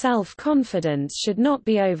philosophical self-confidence should not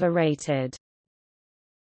be overrated.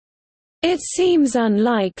 It seems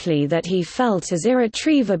unlikely that he felt as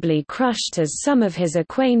irretrievably crushed as some of his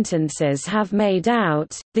acquaintances have made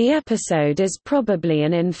out. The episode is probably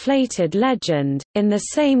an inflated legend, in the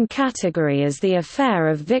same category as the affair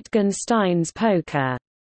of Wittgenstein's poker.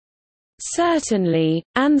 Certainly,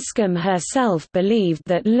 Anscombe herself believed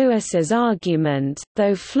that Lewis's argument,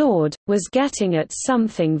 though flawed, was getting at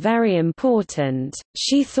something very important.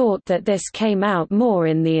 She thought that this came out more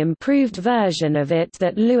in the improved version of it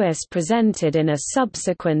that Lewis presented in a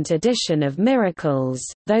subsequent edition of Miracles,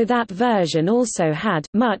 though that version also had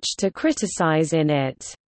much to criticize in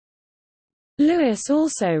it. Lewis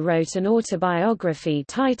also wrote an autobiography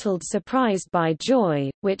titled Surprised by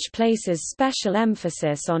Joy, which places special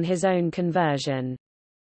emphasis on his own conversion.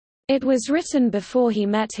 It was written before he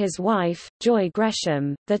met his wife, Joy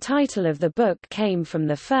Gresham. The title of the book came from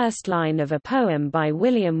the first line of a poem by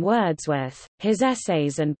William Wordsworth. His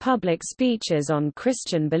essays and public speeches on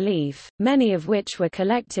Christian belief, many of which were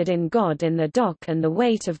collected in God in the Dock and the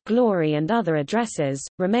Weight of Glory and other addresses,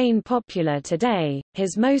 remain popular today.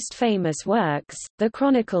 His most famous works, The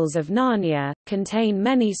Chronicles of Narnia, contain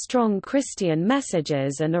many strong Christian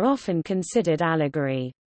messages and are often considered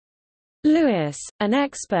allegory. Lewis, an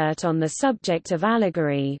expert on the subject of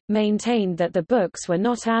allegory, maintained that the books were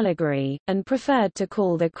not allegory, and preferred to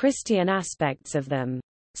call the Christian aspects of them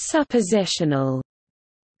suppositional.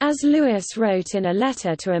 As Lewis wrote in a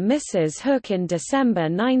letter to a Mrs. Hook in December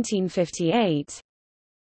 1958,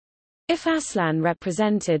 if Aslan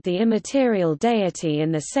represented the immaterial deity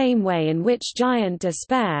in the same way in which Giant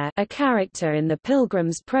Despair, a character in The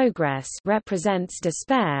Pilgrim's Progress, represents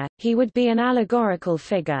despair, he would be an allegorical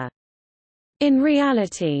figure. In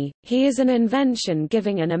reality, he is an invention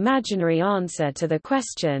giving an imaginary answer to the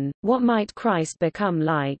question, what might Christ become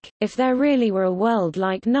like, if there really were a world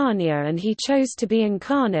like Narnia and he chose to be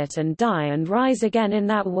incarnate and die and rise again in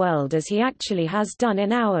that world as he actually has done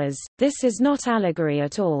in ours. This is not allegory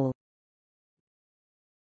at all.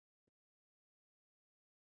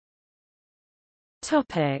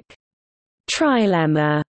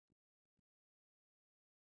 Trilemma.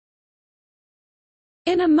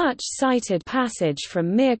 In a much-cited passage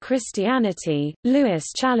from Mere Christianity,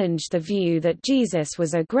 Lewis challenged the view that Jesus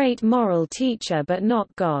was a great moral teacher but not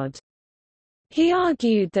God. He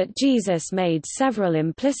argued that Jesus made several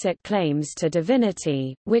implicit claims to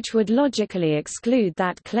divinity, which would logically exclude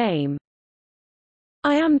that claim.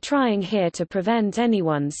 I am trying here to prevent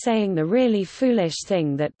anyone saying the really foolish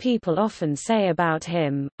thing that people often say about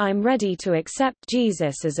him. I'm ready to accept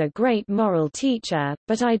Jesus as a great moral teacher,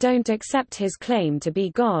 but I don't accept his claim to be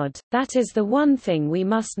God. That is the one thing we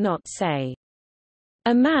must not say.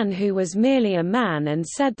 A man who was merely a man and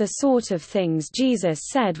said the sort of things Jesus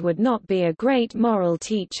said would not be a great moral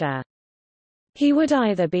teacher. He would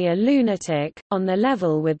either be a lunatic, on the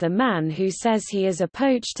level with the man who says he is a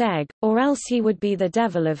poached egg, or else he would be the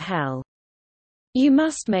devil of hell. You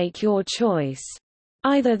must make your choice.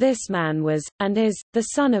 Either this man was, and is,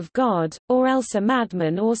 the Son of God, or else a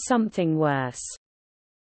madman or something worse.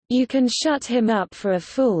 You can shut him up for a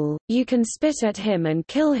fool, you can spit at him and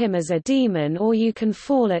kill him as a demon, or you can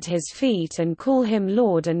fall at his feet and call him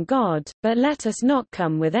Lord and God, but let us not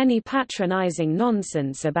come with any patronizing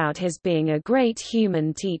nonsense about his being a great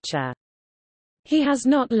human teacher. He has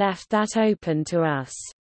not left that open to us.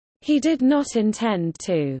 He did not intend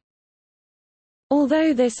to.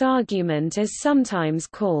 Although this argument is sometimes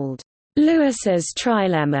called Lewis's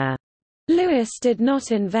trilemma, Lewis did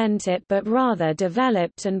not invent it but rather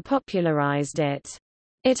developed and popularized it.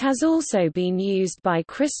 It has also been used by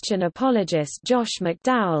Christian apologist Josh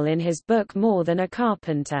McDowell in his book More Than a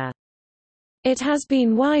Carpenter. It has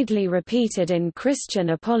been widely repeated in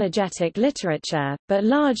Christian apologetic literature, but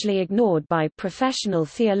largely ignored by professional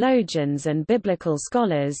theologians and biblical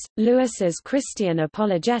scholars. Lewis's Christian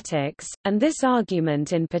apologetics, and this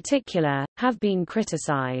argument in particular, have been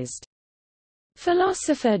criticized.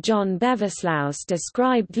 Philosopher John Bevislaus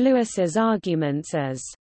described Lewis's arguments as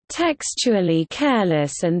textually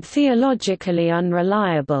careless and theologically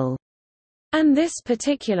unreliable, and this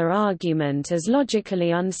particular argument as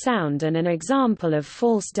logically unsound and an example of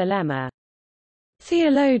false dilemma.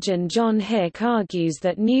 Theologian John Hick argues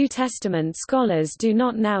that New Testament scholars do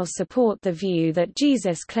not now support the view that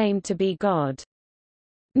Jesus claimed to be God.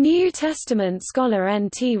 New Testament scholar N.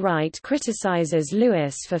 T. Wright criticizes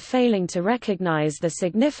Lewis for failing to recognize the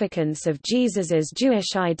significance of Jesus's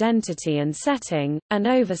Jewish identity and setting, an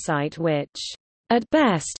oversight which, at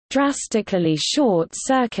best, drastically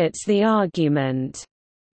short-circuits the argument,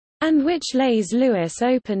 and which lays Lewis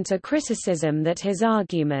open to criticism that his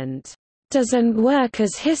argument doesn't work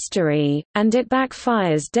as history, and it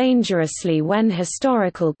backfires dangerously when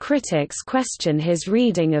historical critics question his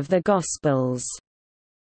reading of the Gospels.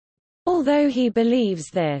 Although he believes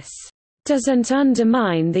this doesn't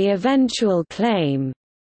undermine the eventual claim,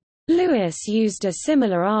 Lewis used a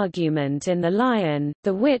similar argument in The Lion,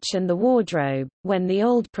 the Witch and the Wardrobe, when the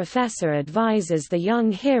old professor advises the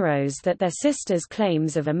young heroes that their sister's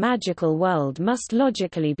claims of a magical world must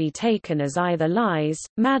logically be taken as either lies,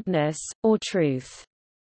 madness, or truth.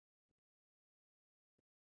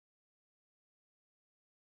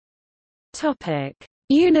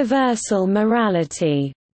 Universal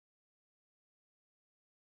morality.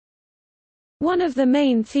 One of the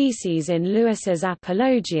main theses in Lewis's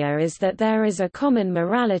Apologia is that there is a common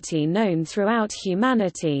morality known throughout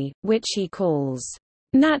humanity, which he calls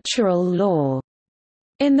natural law.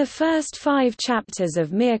 In the first 5 chapters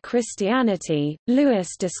of Mere Christianity, Lewis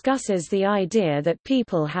discusses the idea that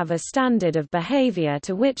people have a standard of behavior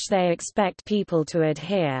to which they expect people to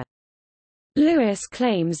adhere. Lewis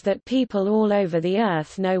claims that people all over the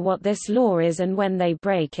earth know what this law is and when they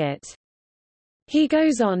break it. He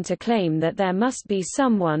goes on to claim that there must be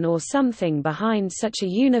someone or something behind such a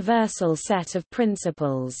universal set of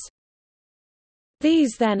principles.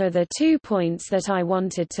 These then are the 2 points that I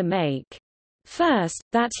wanted to make. First,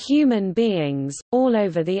 that human beings, all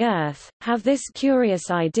over the earth, have this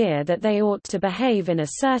curious idea that they ought to behave in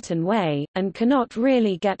a certain way, and cannot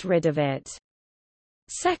really get rid of it.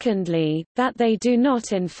 Secondly, that they do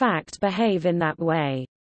not in fact behave in that way.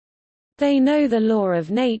 They know the law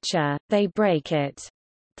of nature, they break it.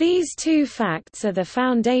 These 2 facts are the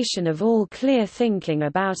foundation of all clear thinking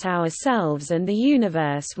about ourselves and the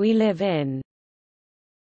universe we live in.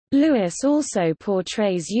 Lewis also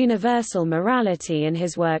portrays universal morality in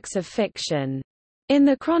his works of fiction. In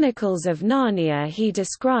the Chronicles of Narnia he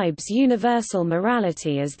describes universal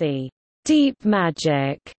morality as the deep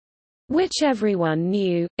magic which everyone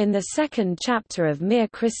knew. In the 2nd chapter of Mere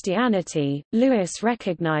Christianity, Lewis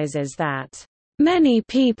recognizes that many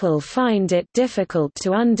people find it difficult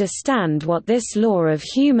to understand what this law of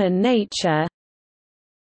human nature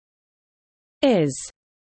is,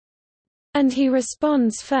 and he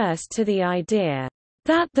responds first to the idea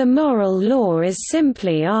that the moral law is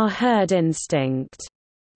simply our herd instinct,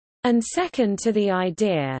 and second to the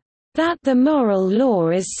idea that the moral law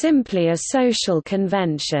is simply a social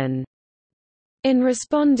convention. In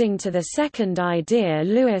responding to the second idea,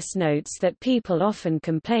 Lewis notes that people often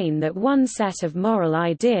complain that one set of moral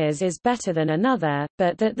ideas is better than another,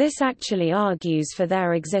 but that this actually argues for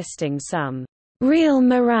there existing some real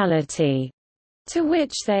morality, to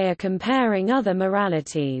which they are comparing other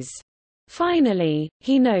moralities. Finally,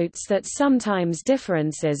 he notes that sometimes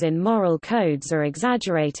differences in moral codes are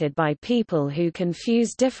exaggerated by people who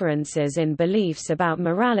confuse differences in beliefs about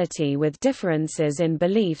morality with differences in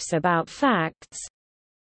beliefs about facts.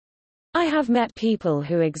 I have met people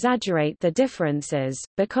who exaggerate the differences,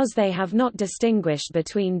 because they have not distinguished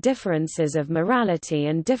between differences of morality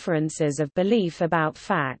and differences of belief about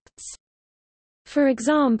facts. For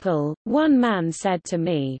example, one man said to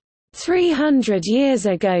me, 300 years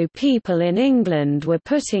ago people in England were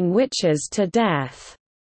putting witches to death.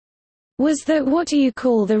 Was that what you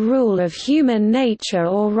call the rule of human nature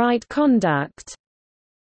or right conduct?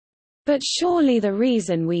 But surely the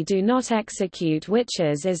reason we do not execute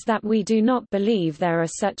witches is that we do not believe there are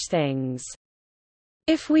such things.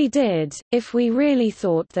 If we did, if we really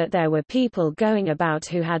thought that there were people going about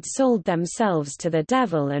who had sold themselves to the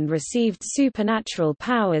devil and received supernatural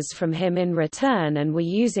powers from him in return and were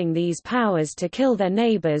using these powers to kill their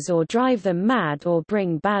neighbors or drive them mad or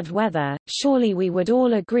bring bad weather, surely we would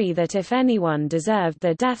all agree that if anyone deserved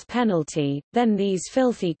the death penalty, then these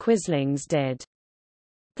filthy quislings did.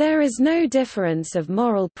 There is no difference of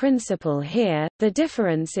moral principle here, the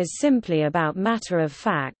difference is simply about matter of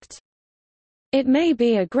fact. It may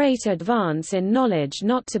be a great advance in knowledge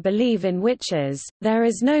not to believe in witches, there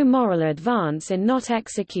is no moral advance in not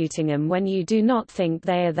executing them when you do not think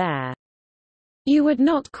they are there. You would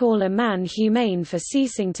not call a man humane for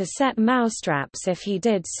ceasing to set mousetraps if he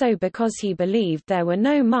did so because he believed there were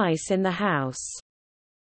no mice in the house.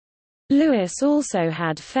 Lewis also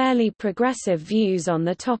had fairly progressive views on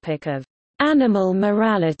the topic of animal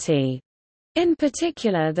morality. In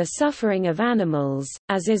particular the suffering of animals,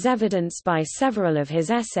 as is evidenced by several of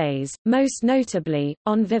his essays, most notably,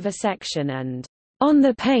 on vivisection and on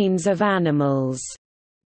the pains of animals.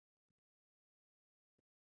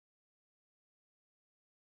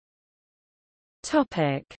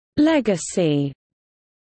 Legacy.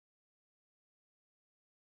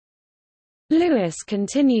 Lewis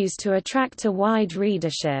continues to attract a wide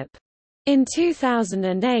readership. In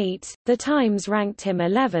 2008, The Times ranked him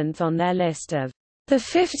 11th on their list of the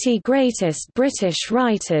 50 greatest British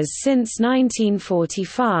writers since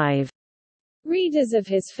 1945. Readers of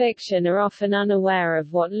his fiction are often unaware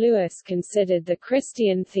of what Lewis considered the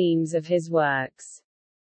Christian themes of his works.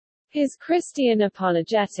 His Christian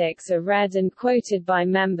apologetics are read and quoted by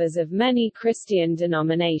members of many Christian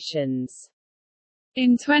denominations.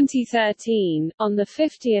 In 2013, on the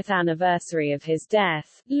 50th anniversary of his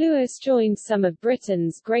death, Lewis joined some of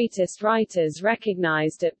Britain's greatest writers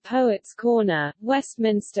recognized at Poets' Corner,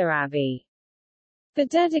 Westminster Abbey. The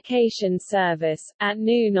dedication service, at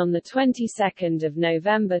noon on the 22nd of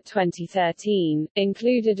November 2013,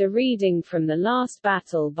 included a reading from The Last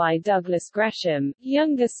Battle by Douglas Gresham,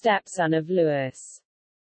 younger stepson of Lewis.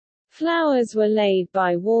 Flowers were laid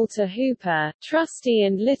by Walter Hooper, trustee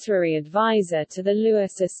and literary advisor to the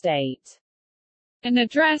Lewis estate. An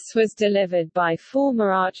address was delivered by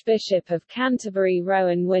former Archbishop of Canterbury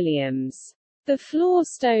Rowan Williams. The floor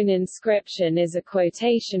stone inscription is a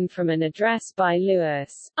quotation from an address by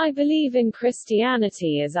Lewis: "I believe in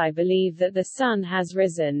Christianity as I believe that the sun has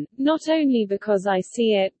risen, not only because I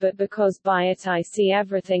see it but because by it I see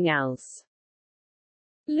everything else."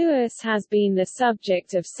 Lewis has been the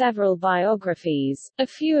subject of several biographies, a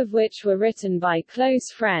few of which were written by close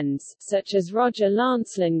friends, such as Roger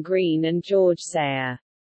Lancelin Green and George Sayer.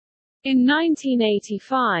 In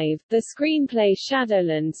 1985, the screenplay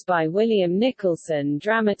Shadowlands by William Nicholson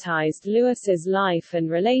dramatized Lewis's life and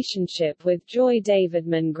relationship with Joy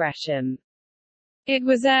Davidman Gresham. It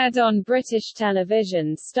was aired on British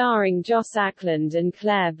television starring Joss Ackland and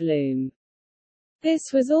Claire Bloom.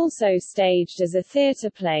 This was also staged as a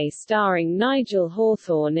theatre play starring Nigel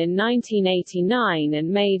Hawthorne in 1989 and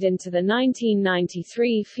made into the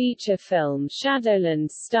 1993 feature film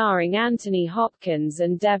Shadowlands starring Anthony Hopkins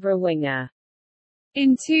and Deborah Winger.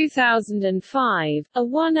 In 2005, a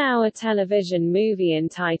one-hour television movie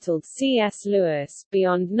entitled C.S. Lewis,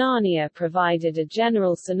 Beyond Narnia provided a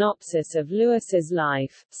general synopsis of Lewis's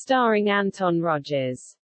life, starring Anton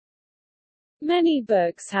Rogers. Many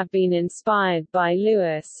books have been inspired by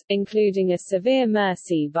Lewis, including A Severe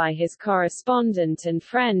Mercy by his correspondent and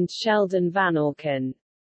friend Sheldon Van Auken.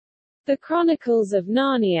 The Chronicles of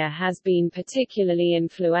Narnia has been particularly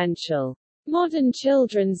influential. Modern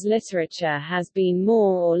children's literature has been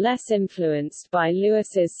more or less influenced by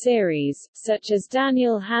Lewis's series, such as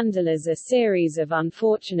Daniel Handler's A Series of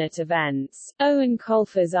Unfortunate Events, Owen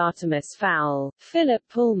Colfer's Artemis Fowl, Philip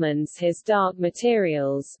Pullman's His Dark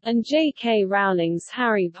Materials, and J.K. Rowling's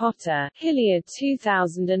Harry Potter, Hilliard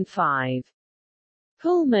 2005.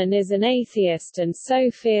 Pullman is an atheist and so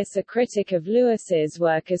fierce a critic of Lewis's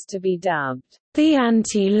work as to be dubbed the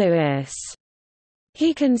anti-Lewis.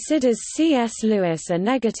 He considers C.S. Lewis a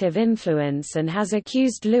negative influence and has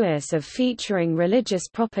accused Lewis of featuring religious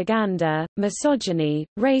propaganda, misogyny,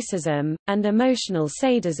 racism, and emotional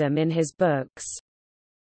sadism in his books.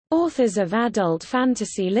 Authors of adult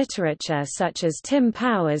fantasy literature such as Tim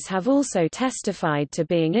Powers have also testified to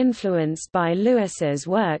being influenced by Lewis's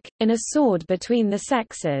work, in A Sword Between the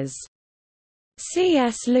Sexes.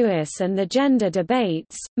 C.S. Lewis and the Gender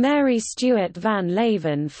Debates, Mary Stuart Van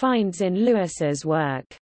Leeuwen finds in Lewis's work,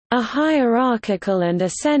 "...a hierarchical and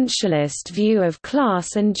essentialist view of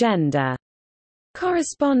class and gender."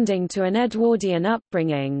 Corresponding to an Edwardian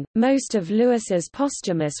upbringing, most of Lewis's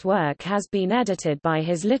posthumous work has been edited by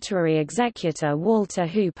his literary executor Walter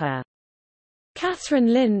Hooper. Catherine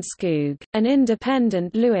Lindskog, an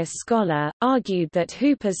independent Lewis scholar, argued that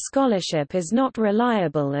Hooper's scholarship is not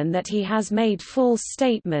reliable and that he has made false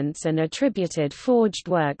statements and attributed forged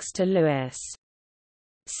works to Lewis.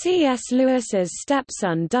 C.S. Lewis's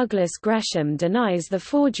stepson Douglas Gresham denies the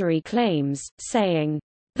forgery claims, saying,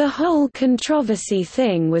 "The whole controversy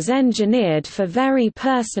thing was engineered for very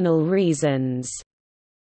personal reasons.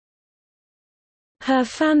 Her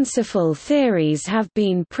fanciful theories have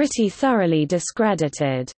been pretty thoroughly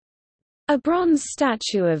discredited." A bronze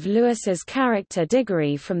statue of Lewis's character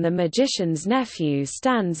Diggory from The Magician's Nephew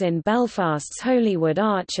stands in Belfast's Holywood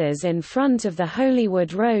Arches in front of the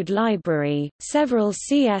Holywood Road Library. Several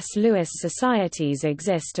C.S. Lewis societies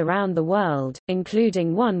exist around the world,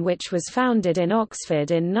 including one which was founded in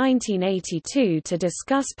Oxford in 1982 to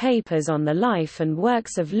discuss papers on the life and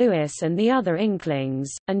works of Lewis and the other Inklings,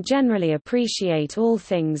 and generally appreciate all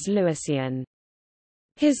things Lewisian.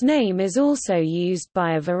 His name is also used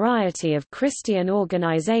by a variety of Christian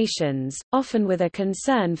organizations, often with a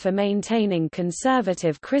concern for maintaining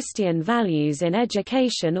conservative Christian values in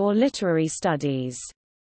education or literary studies.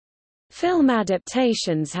 Film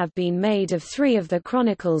adaptations have been made of 3 of the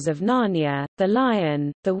Chronicles of Narnia, The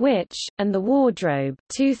Lion, the Witch, and the Wardrobe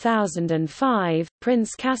 2005,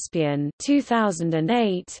 Prince Caspian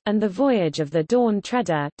 2008, and The Voyage of the Dawn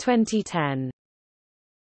Treader 2010.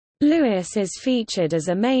 Lewis is featured as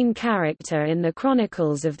a main character in the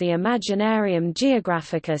Chronicles of the Imaginarium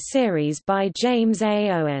Geographica series by James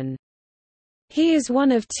A. Owen. He is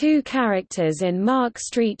one of 2 characters in Mark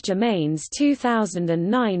Street Germain's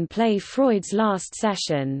 2009 play Freud's Last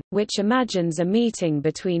Session, which imagines a meeting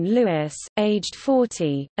between Lewis, aged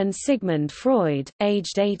 40, and Sigmund Freud,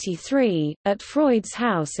 aged 83, at Freud's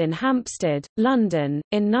house in Hampstead, London,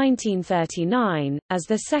 in 1939, as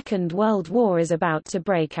the Second World War is about to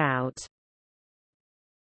break out.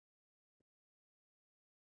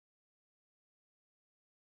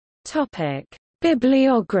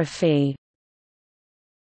 Bibliography.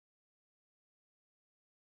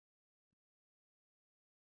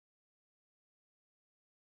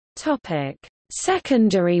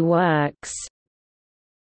 Secondary works.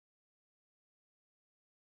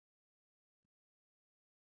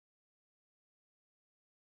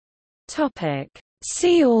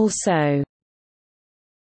 See also: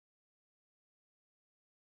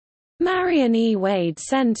 Marion E. Wade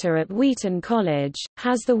Center at Wheaton College,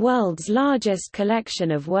 has the world's largest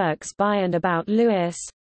collection of works by and about Lewis.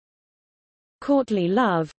 Courtly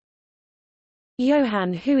Love,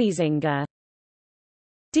 Johann Huizinga,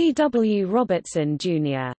 D. W. Robertson,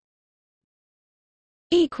 Jr.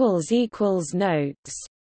 == Notes